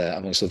course there,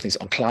 amongst other things,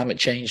 on climate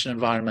change and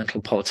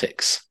environmental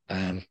politics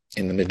in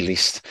the Middle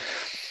East,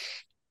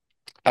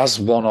 as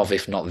one of,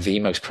 if not the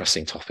most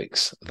pressing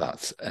topics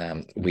that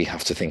we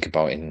have to think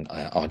about in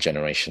our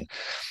generation.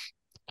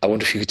 I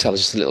wonder if you could tell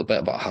us just a little bit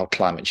about how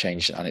climate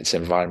change and its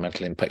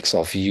environmental impacts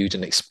are viewed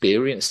and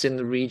experienced in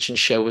the region.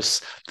 Show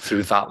us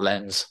through that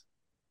lens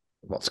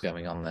what's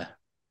going on there.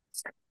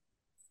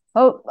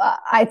 Oh,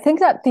 I think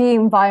that the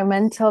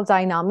environmental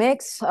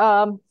dynamics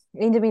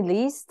in the Middle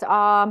East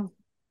are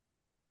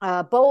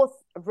both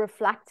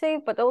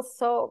reflective but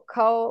also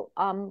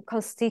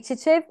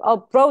constitutive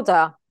of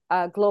broader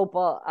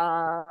global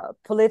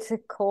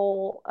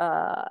political,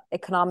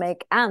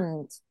 economic,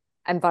 and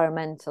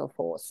environmental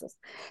forces.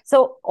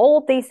 So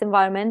all these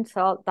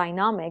environmental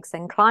dynamics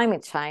and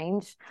climate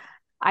change,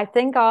 I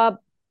think, are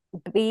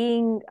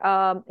being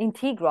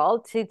integral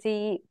to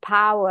the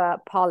power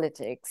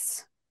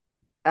politics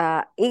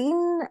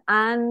in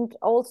and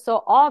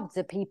also of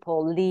the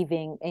people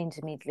living in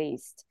the Middle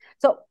East.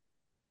 So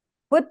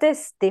put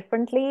this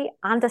differently,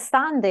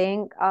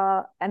 understanding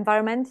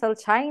environmental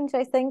change,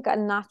 I think,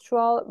 and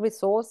natural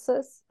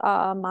resources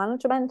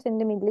management in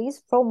the Middle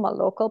East from a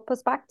local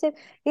perspective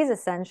is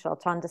essential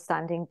to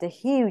understanding the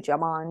huge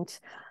amount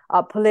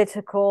of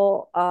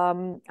political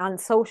and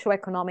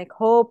socio-economic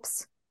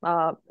hopes,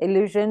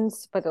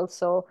 illusions, but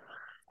also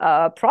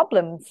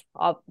problems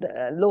of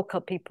the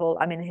local people.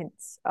 I mean,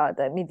 it's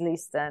the Middle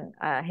Eastern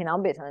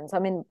inhabitants. I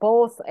mean,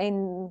 both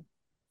in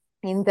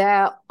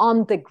their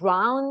on the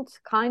ground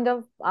kind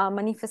of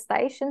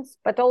manifestations,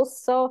 but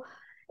also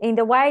in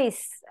the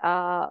ways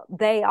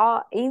they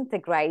are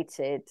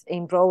integrated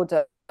in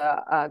broader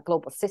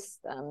global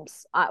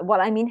systems. What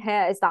I mean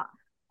here is that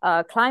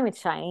climate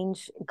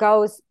change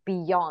goes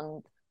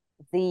beyond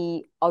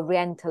the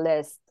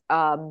Orientalist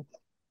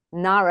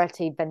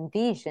narrative and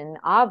vision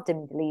of the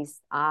Middle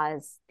East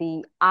as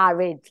the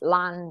arid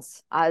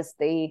lands, as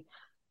the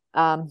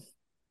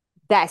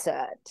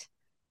desert,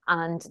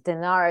 and the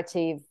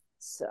narrative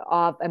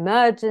of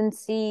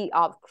emergency,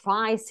 of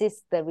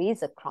crisis. There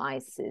is a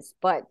crisis,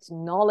 but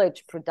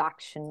knowledge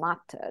production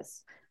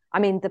matters. I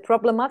mean, the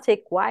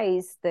problematic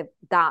ways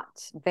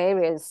that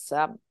various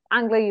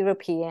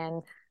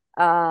Anglo-European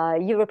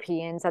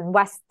Europeans and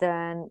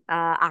Western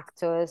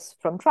actors,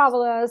 from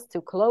travelers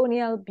to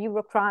colonial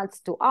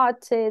bureaucrats to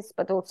artists,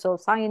 but also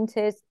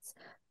scientists,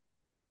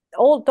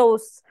 all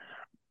those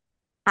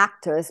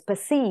actors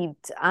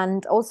perceived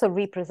and also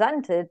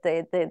represented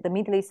the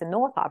Middle East and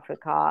North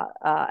Africa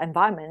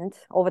environment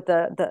over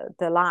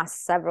the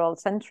last several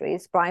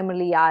centuries,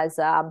 primarily as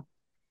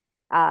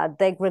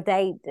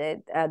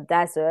degraded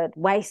desert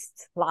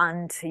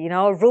wasteland,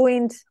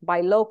 ruined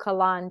by local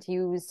land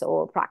use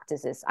or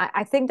practices.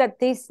 I think that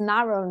this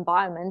narrow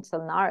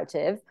environmental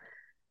narrative,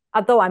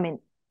 although I mean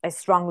is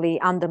strongly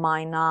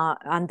undermined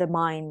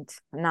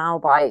now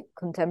by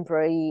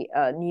contemporary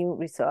new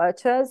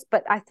researchers,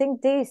 but I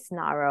think this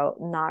narrow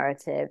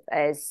narrative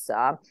is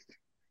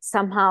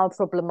somehow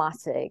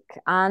problematic,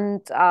 and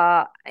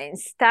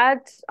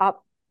instead of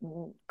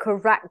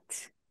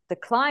correct the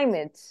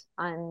climate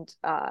and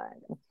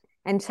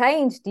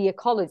change the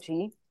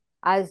ecology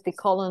as the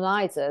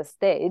colonizers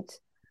did,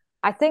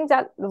 I think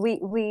that we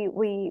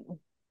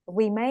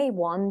may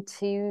want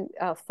to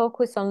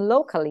focus on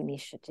local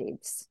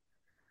initiatives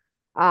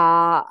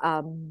that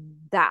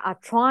are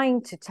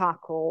trying to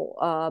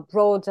tackle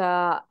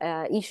broader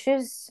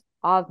issues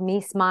of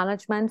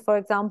mismanagement, for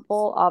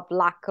example, of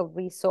lack of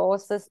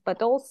resources,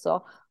 but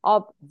also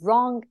of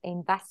wrong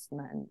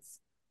investments.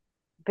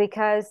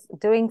 Because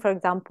doing, for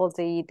example,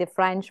 the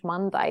French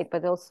mandate,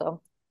 but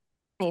also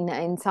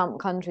in some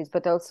countries,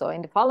 but also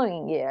in the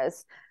following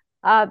years,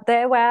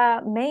 there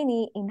were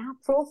many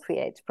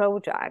inappropriate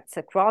projects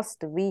across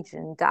the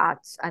region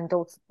and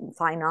those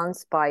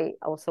financed by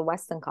also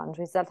Western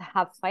countries, that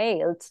have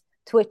failed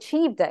to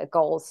achieve their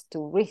goals to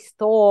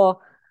restore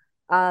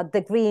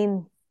the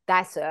green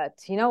desert.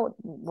 You know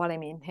what I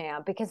mean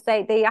here? Because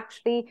they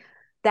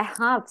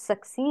have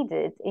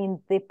succeeded in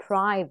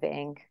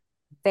depriving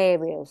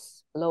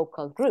various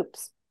local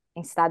groups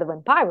instead of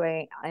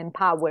empowering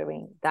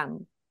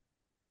them.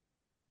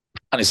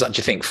 And is that, do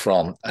you think,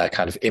 from a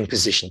kind of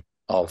imposition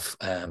of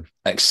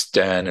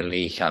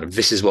externally kind of,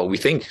 this is what we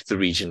think the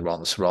region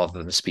wants,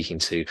 rather than speaking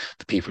to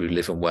the people who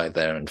live and work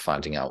there and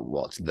finding out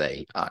what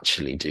they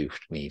actually do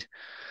need?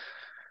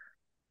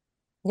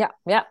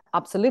 Yeah,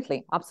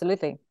 absolutely.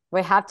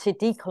 We have to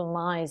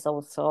decolonize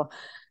also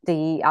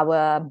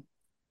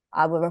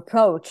our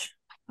approach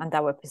and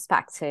our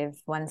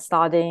perspective when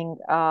studying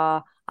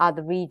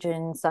other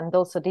regions, and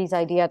also this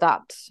idea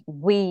that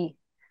we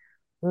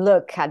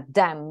look at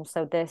them.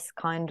 So this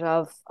kind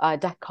of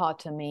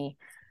dichotomy,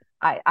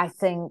 I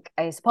think,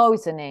 is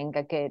poisoning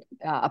a good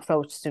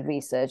approach to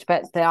research.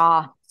 But there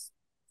are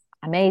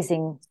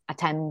amazing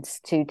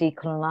attempts to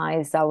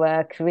decolonize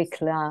our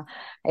curricula,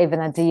 even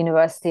at the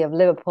University of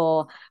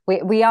Liverpool.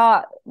 We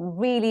are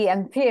really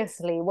and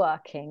fiercely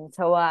working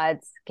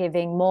towards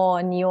giving more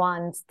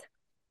nuanced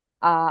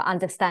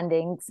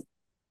understandings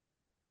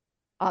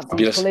of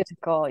these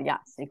political,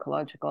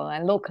 ecological,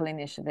 and local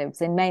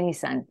initiatives in many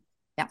sense.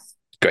 Yeah.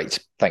 Great,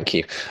 thank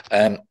you.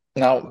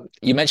 Now,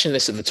 you mentioned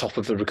this at the top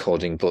of the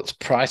recording, but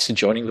prior to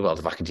joining the world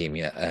of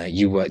academia,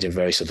 you worked in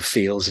various other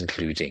fields,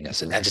 including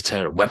as an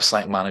editor, a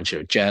website manager,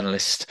 a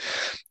journalist.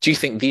 Do you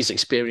think these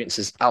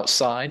experiences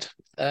outside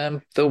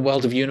the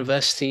world of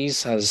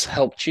universities has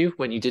helped you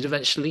when you did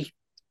eventually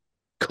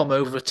come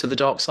over to the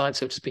dark side,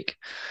 so to speak?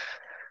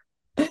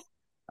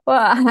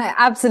 Well,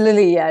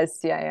 absolutely, yes.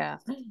 Yeah.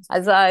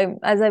 As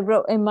I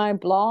wrote in my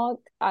blog,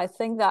 I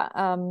think that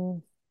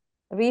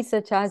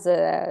research has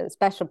a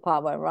special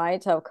power,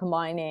 right, of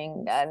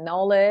combining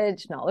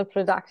knowledge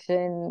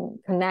production,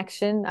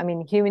 connection, I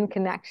mean, human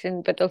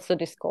connection, but also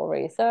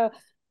discovery. So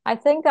I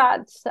think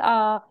that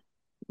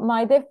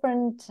my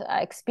different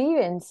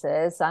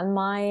experiences and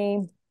my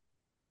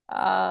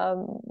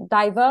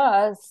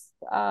diverse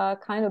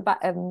kind of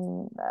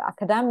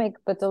academic,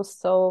 but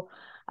also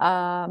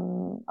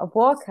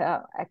work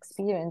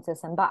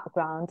experiences and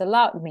background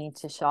allowed me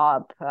to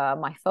sharp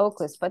my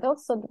focus, but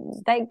also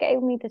they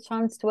gave me the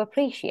chance to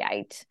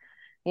appreciate,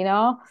 you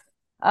know,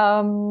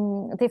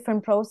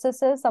 different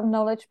processes of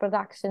knowledge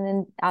production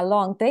in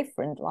along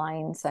different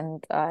lines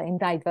and in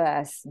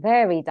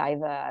very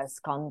diverse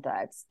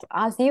context.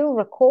 As you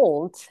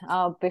recalled,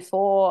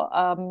 before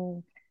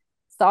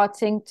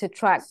starting to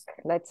track,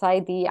 let's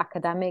say, the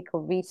academic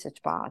or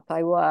research path,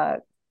 I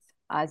worked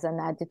as an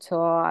editor,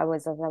 I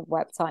was as a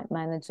website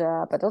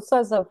manager, but also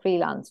as a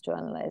freelance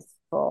journalist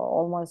for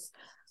almost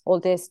all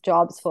these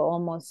jobs for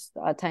almost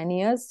 10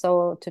 years.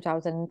 So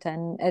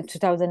 2007,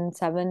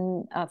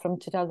 from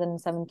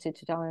 2007 to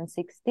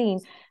 2016.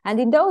 And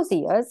in those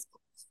years,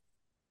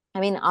 I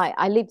mean,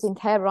 I lived in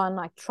Tehran,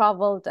 I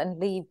traveled and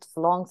lived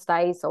long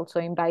stays also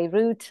in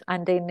Beirut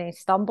and in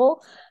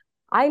Istanbul.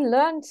 I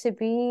learned to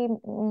be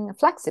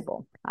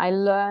flexible. I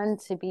learned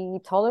to be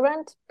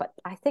tolerant, but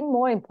I think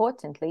more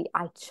importantly,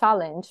 I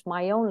challenged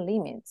my own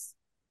limits,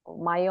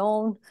 my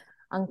own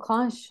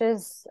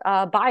unconscious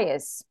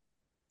bias.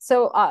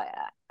 So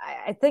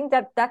I think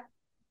that that's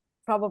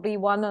probably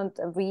one of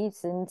the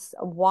reasons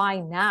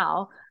why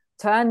now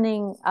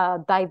turning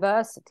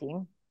diversity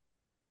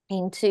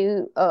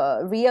into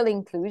real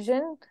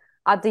inclusion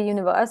at the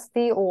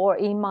university or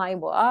in my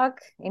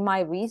work, in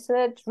my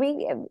research,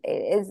 really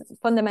is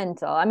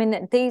fundamental. I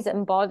mean, these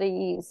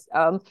embodies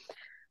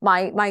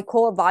my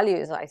core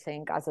values, I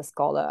think, as a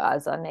scholar,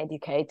 as an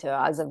educator,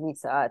 as a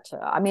researcher.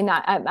 I mean,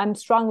 I'm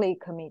strongly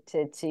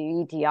committed to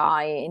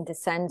EDI in the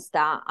sense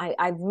that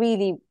I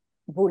really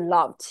would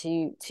love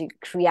to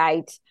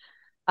create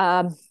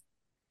a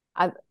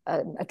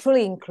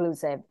truly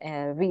inclusive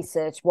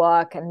research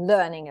work and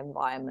learning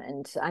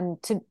environment,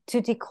 and to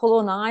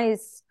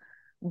decolonize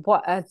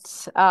what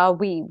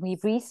we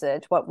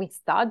research, what we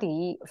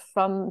study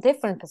from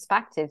different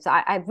perspectives.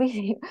 I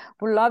really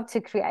would love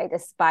to create a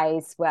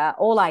space where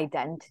all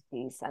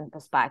identities and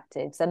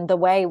perspectives and the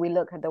way we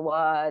look at the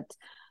world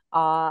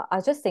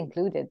are just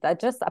included, they're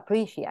just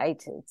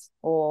appreciated,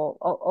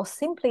 or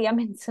simply, I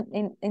mean,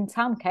 in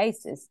some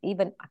cases,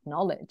 even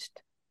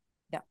acknowledged.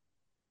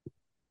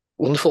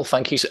 Wonderful.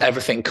 Thank you. So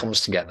everything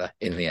comes together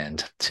in the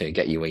end to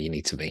get you where you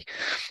need to be.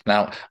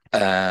 Now,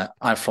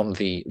 I'm from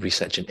the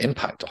Research and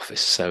Impact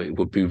Office, so it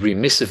would be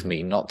remiss of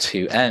me not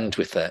to end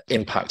with an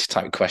impact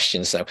type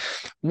question. So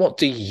what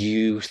do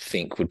you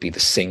think would be the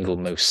single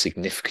most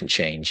significant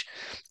change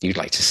you'd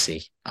like to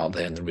see out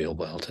there in the real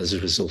world as a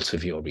result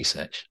of your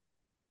research?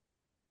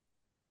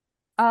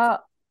 I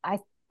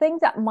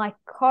think that my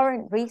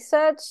current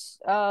research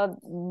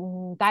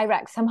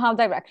somehow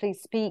directly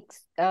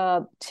speaks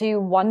to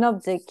one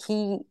of the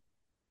key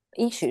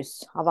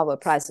issues of our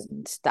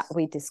present that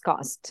we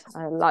discussed,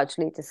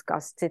 largely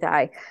discussed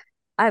today.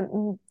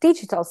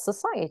 Digital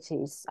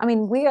societies. I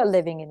mean, we are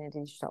living in a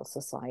digital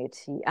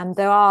society, and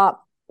there are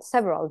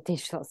several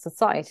digital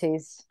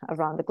societies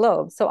around the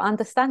globe. So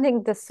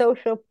understanding the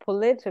social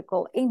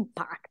political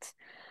impact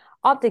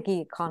of the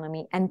gig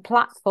economy and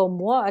platform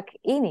work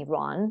in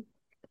Iran,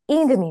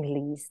 in the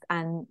Middle East,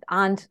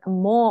 and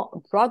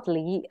more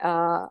broadly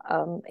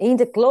in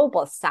the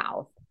global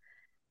South,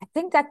 I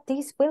think that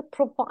this will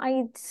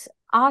provide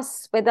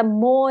us with a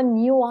more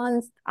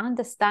nuanced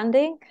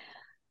understanding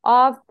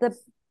of the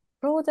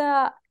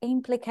broader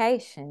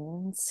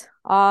implications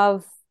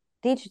of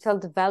digital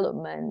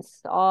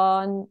developments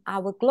on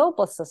our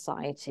global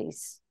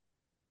societies.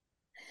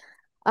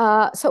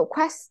 So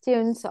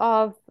questions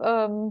of,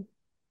 for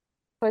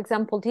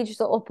example,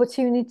 digital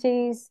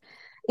opportunities,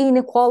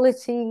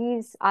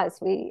 inequalities, as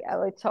we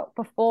talked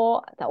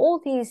before, all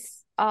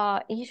these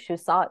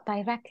issues are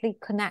directly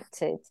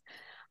connected.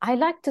 I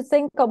like to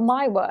think of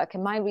my work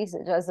and my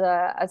research as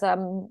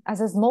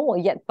a small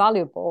yet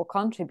valuable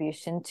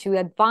contribution to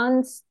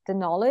advance the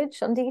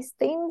knowledge on these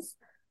themes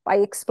by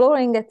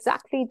exploring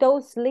exactly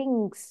those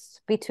links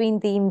between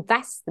the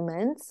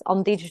investments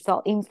on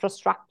digital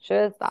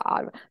infrastructures that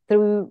are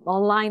through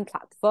online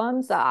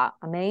platforms that are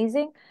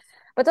amazing,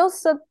 but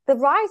also the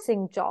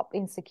rising job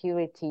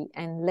insecurity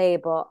and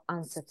labor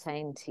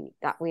uncertainty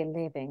that we're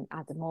living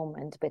at the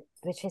moment, but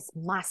which is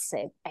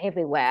massive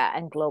everywhere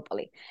and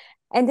globally.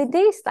 And in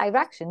this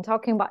direction,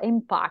 talking about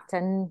impact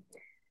and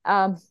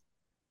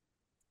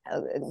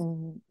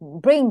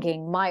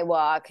bringing my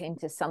work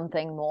into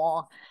something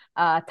more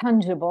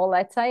tangible,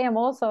 let's say, I'm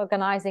also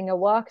organizing a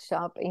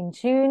workshop in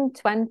June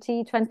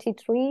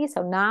 2023.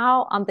 So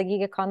now I'm the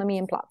gig economy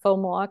and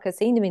platform workers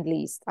in the Middle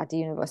East at the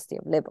University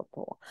of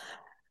Liverpool.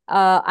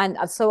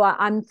 And so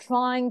I'm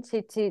trying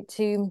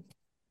to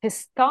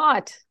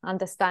start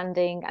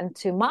understanding and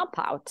to map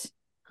out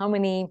how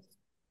many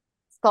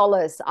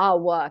scholars are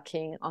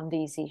working on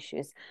these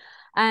issues.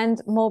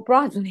 And more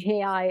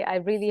broadly, I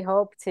really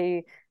hope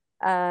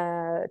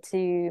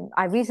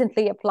I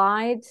recently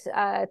applied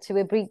to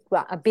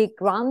a big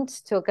grant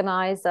to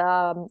organize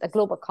a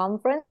global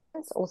conference,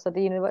 also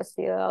the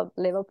University of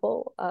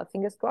Liverpool,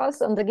 fingers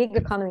crossed, on the gig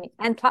economy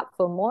and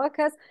platform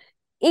workers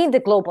in the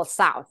global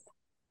South.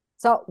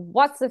 So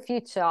what's the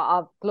future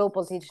of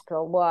global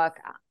digital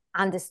work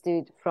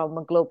understood from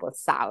a global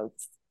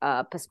south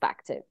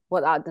perspective.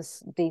 What are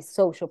the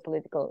social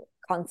political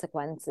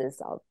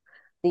consequences of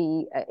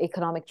the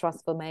economic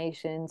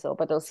transformations,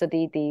 but also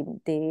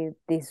the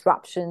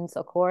disruptions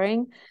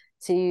occurring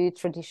to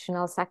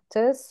traditional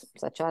sectors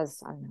such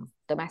as, I don't know,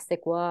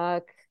 domestic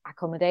work,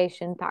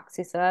 accommodation,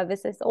 taxi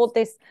services, all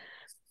these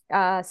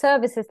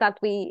services that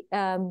we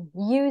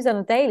use on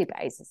a daily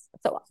basis.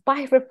 So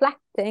by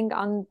reflecting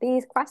on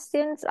these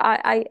questions,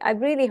 I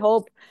really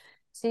hope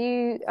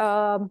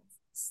to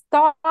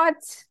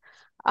start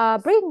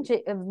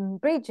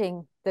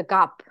bridging the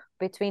gap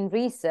between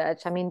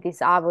research, I mean,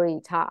 this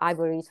ivory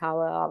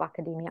tower of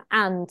academia,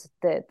 and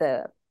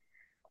the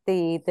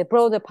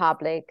broader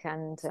public.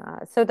 And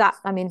so that,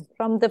 I mean,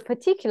 from the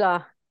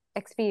particular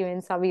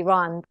experience of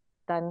Iran,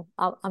 then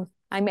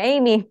I'm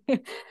aiming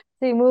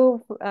to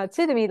move to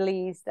the Middle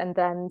East and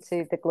then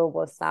to the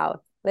global south.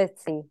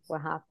 Let's see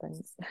what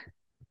happens.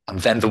 And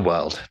then the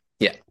world.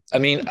 Yeah. I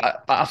mean,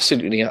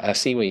 absolutely. I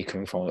see where you're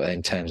coming from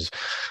in terms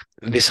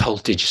of this whole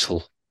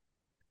digital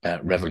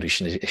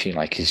revolution, if you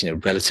like, is,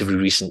 relatively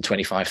recent,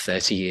 25,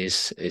 30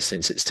 years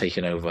since it's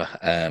taken over.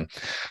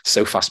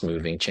 So fast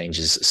moving,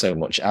 changes so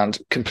much, and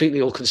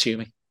completely all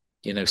consuming.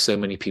 So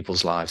many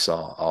people's lives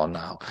are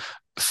now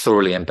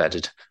thoroughly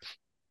embedded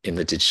in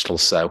the digital.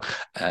 So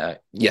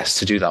yes,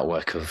 to do that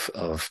work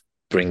of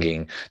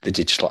bringing the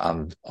digital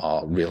and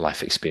our real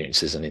life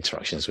experiences and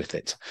interactions with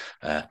it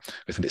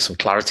with a bit some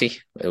clarity,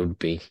 it would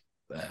be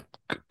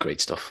great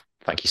stuff.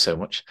 Thank you so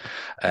much.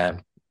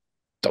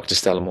 Dr.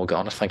 Stella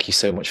Morgana, thank you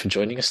so much for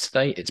joining us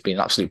today. It's been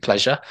an absolute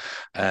pleasure.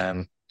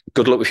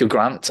 Good luck with your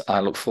grant. I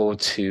look forward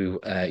to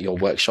your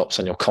workshops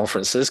and your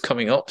conferences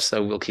coming up,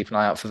 so we'll keep an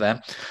eye out for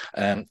them.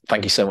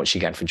 Thank you so much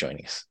again for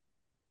joining us.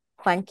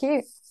 Thank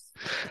you.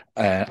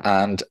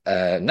 And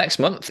next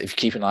month, if you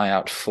keep an eye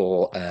out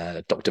for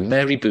Dr.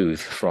 Mary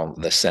Booth from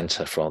the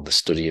Centre for the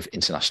Study of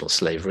International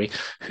Slavery,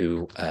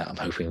 who I'm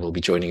hoping will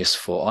be joining us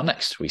for our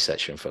next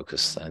Researcher in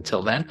Focus.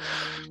 Until then,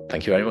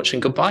 thank you very much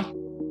and goodbye.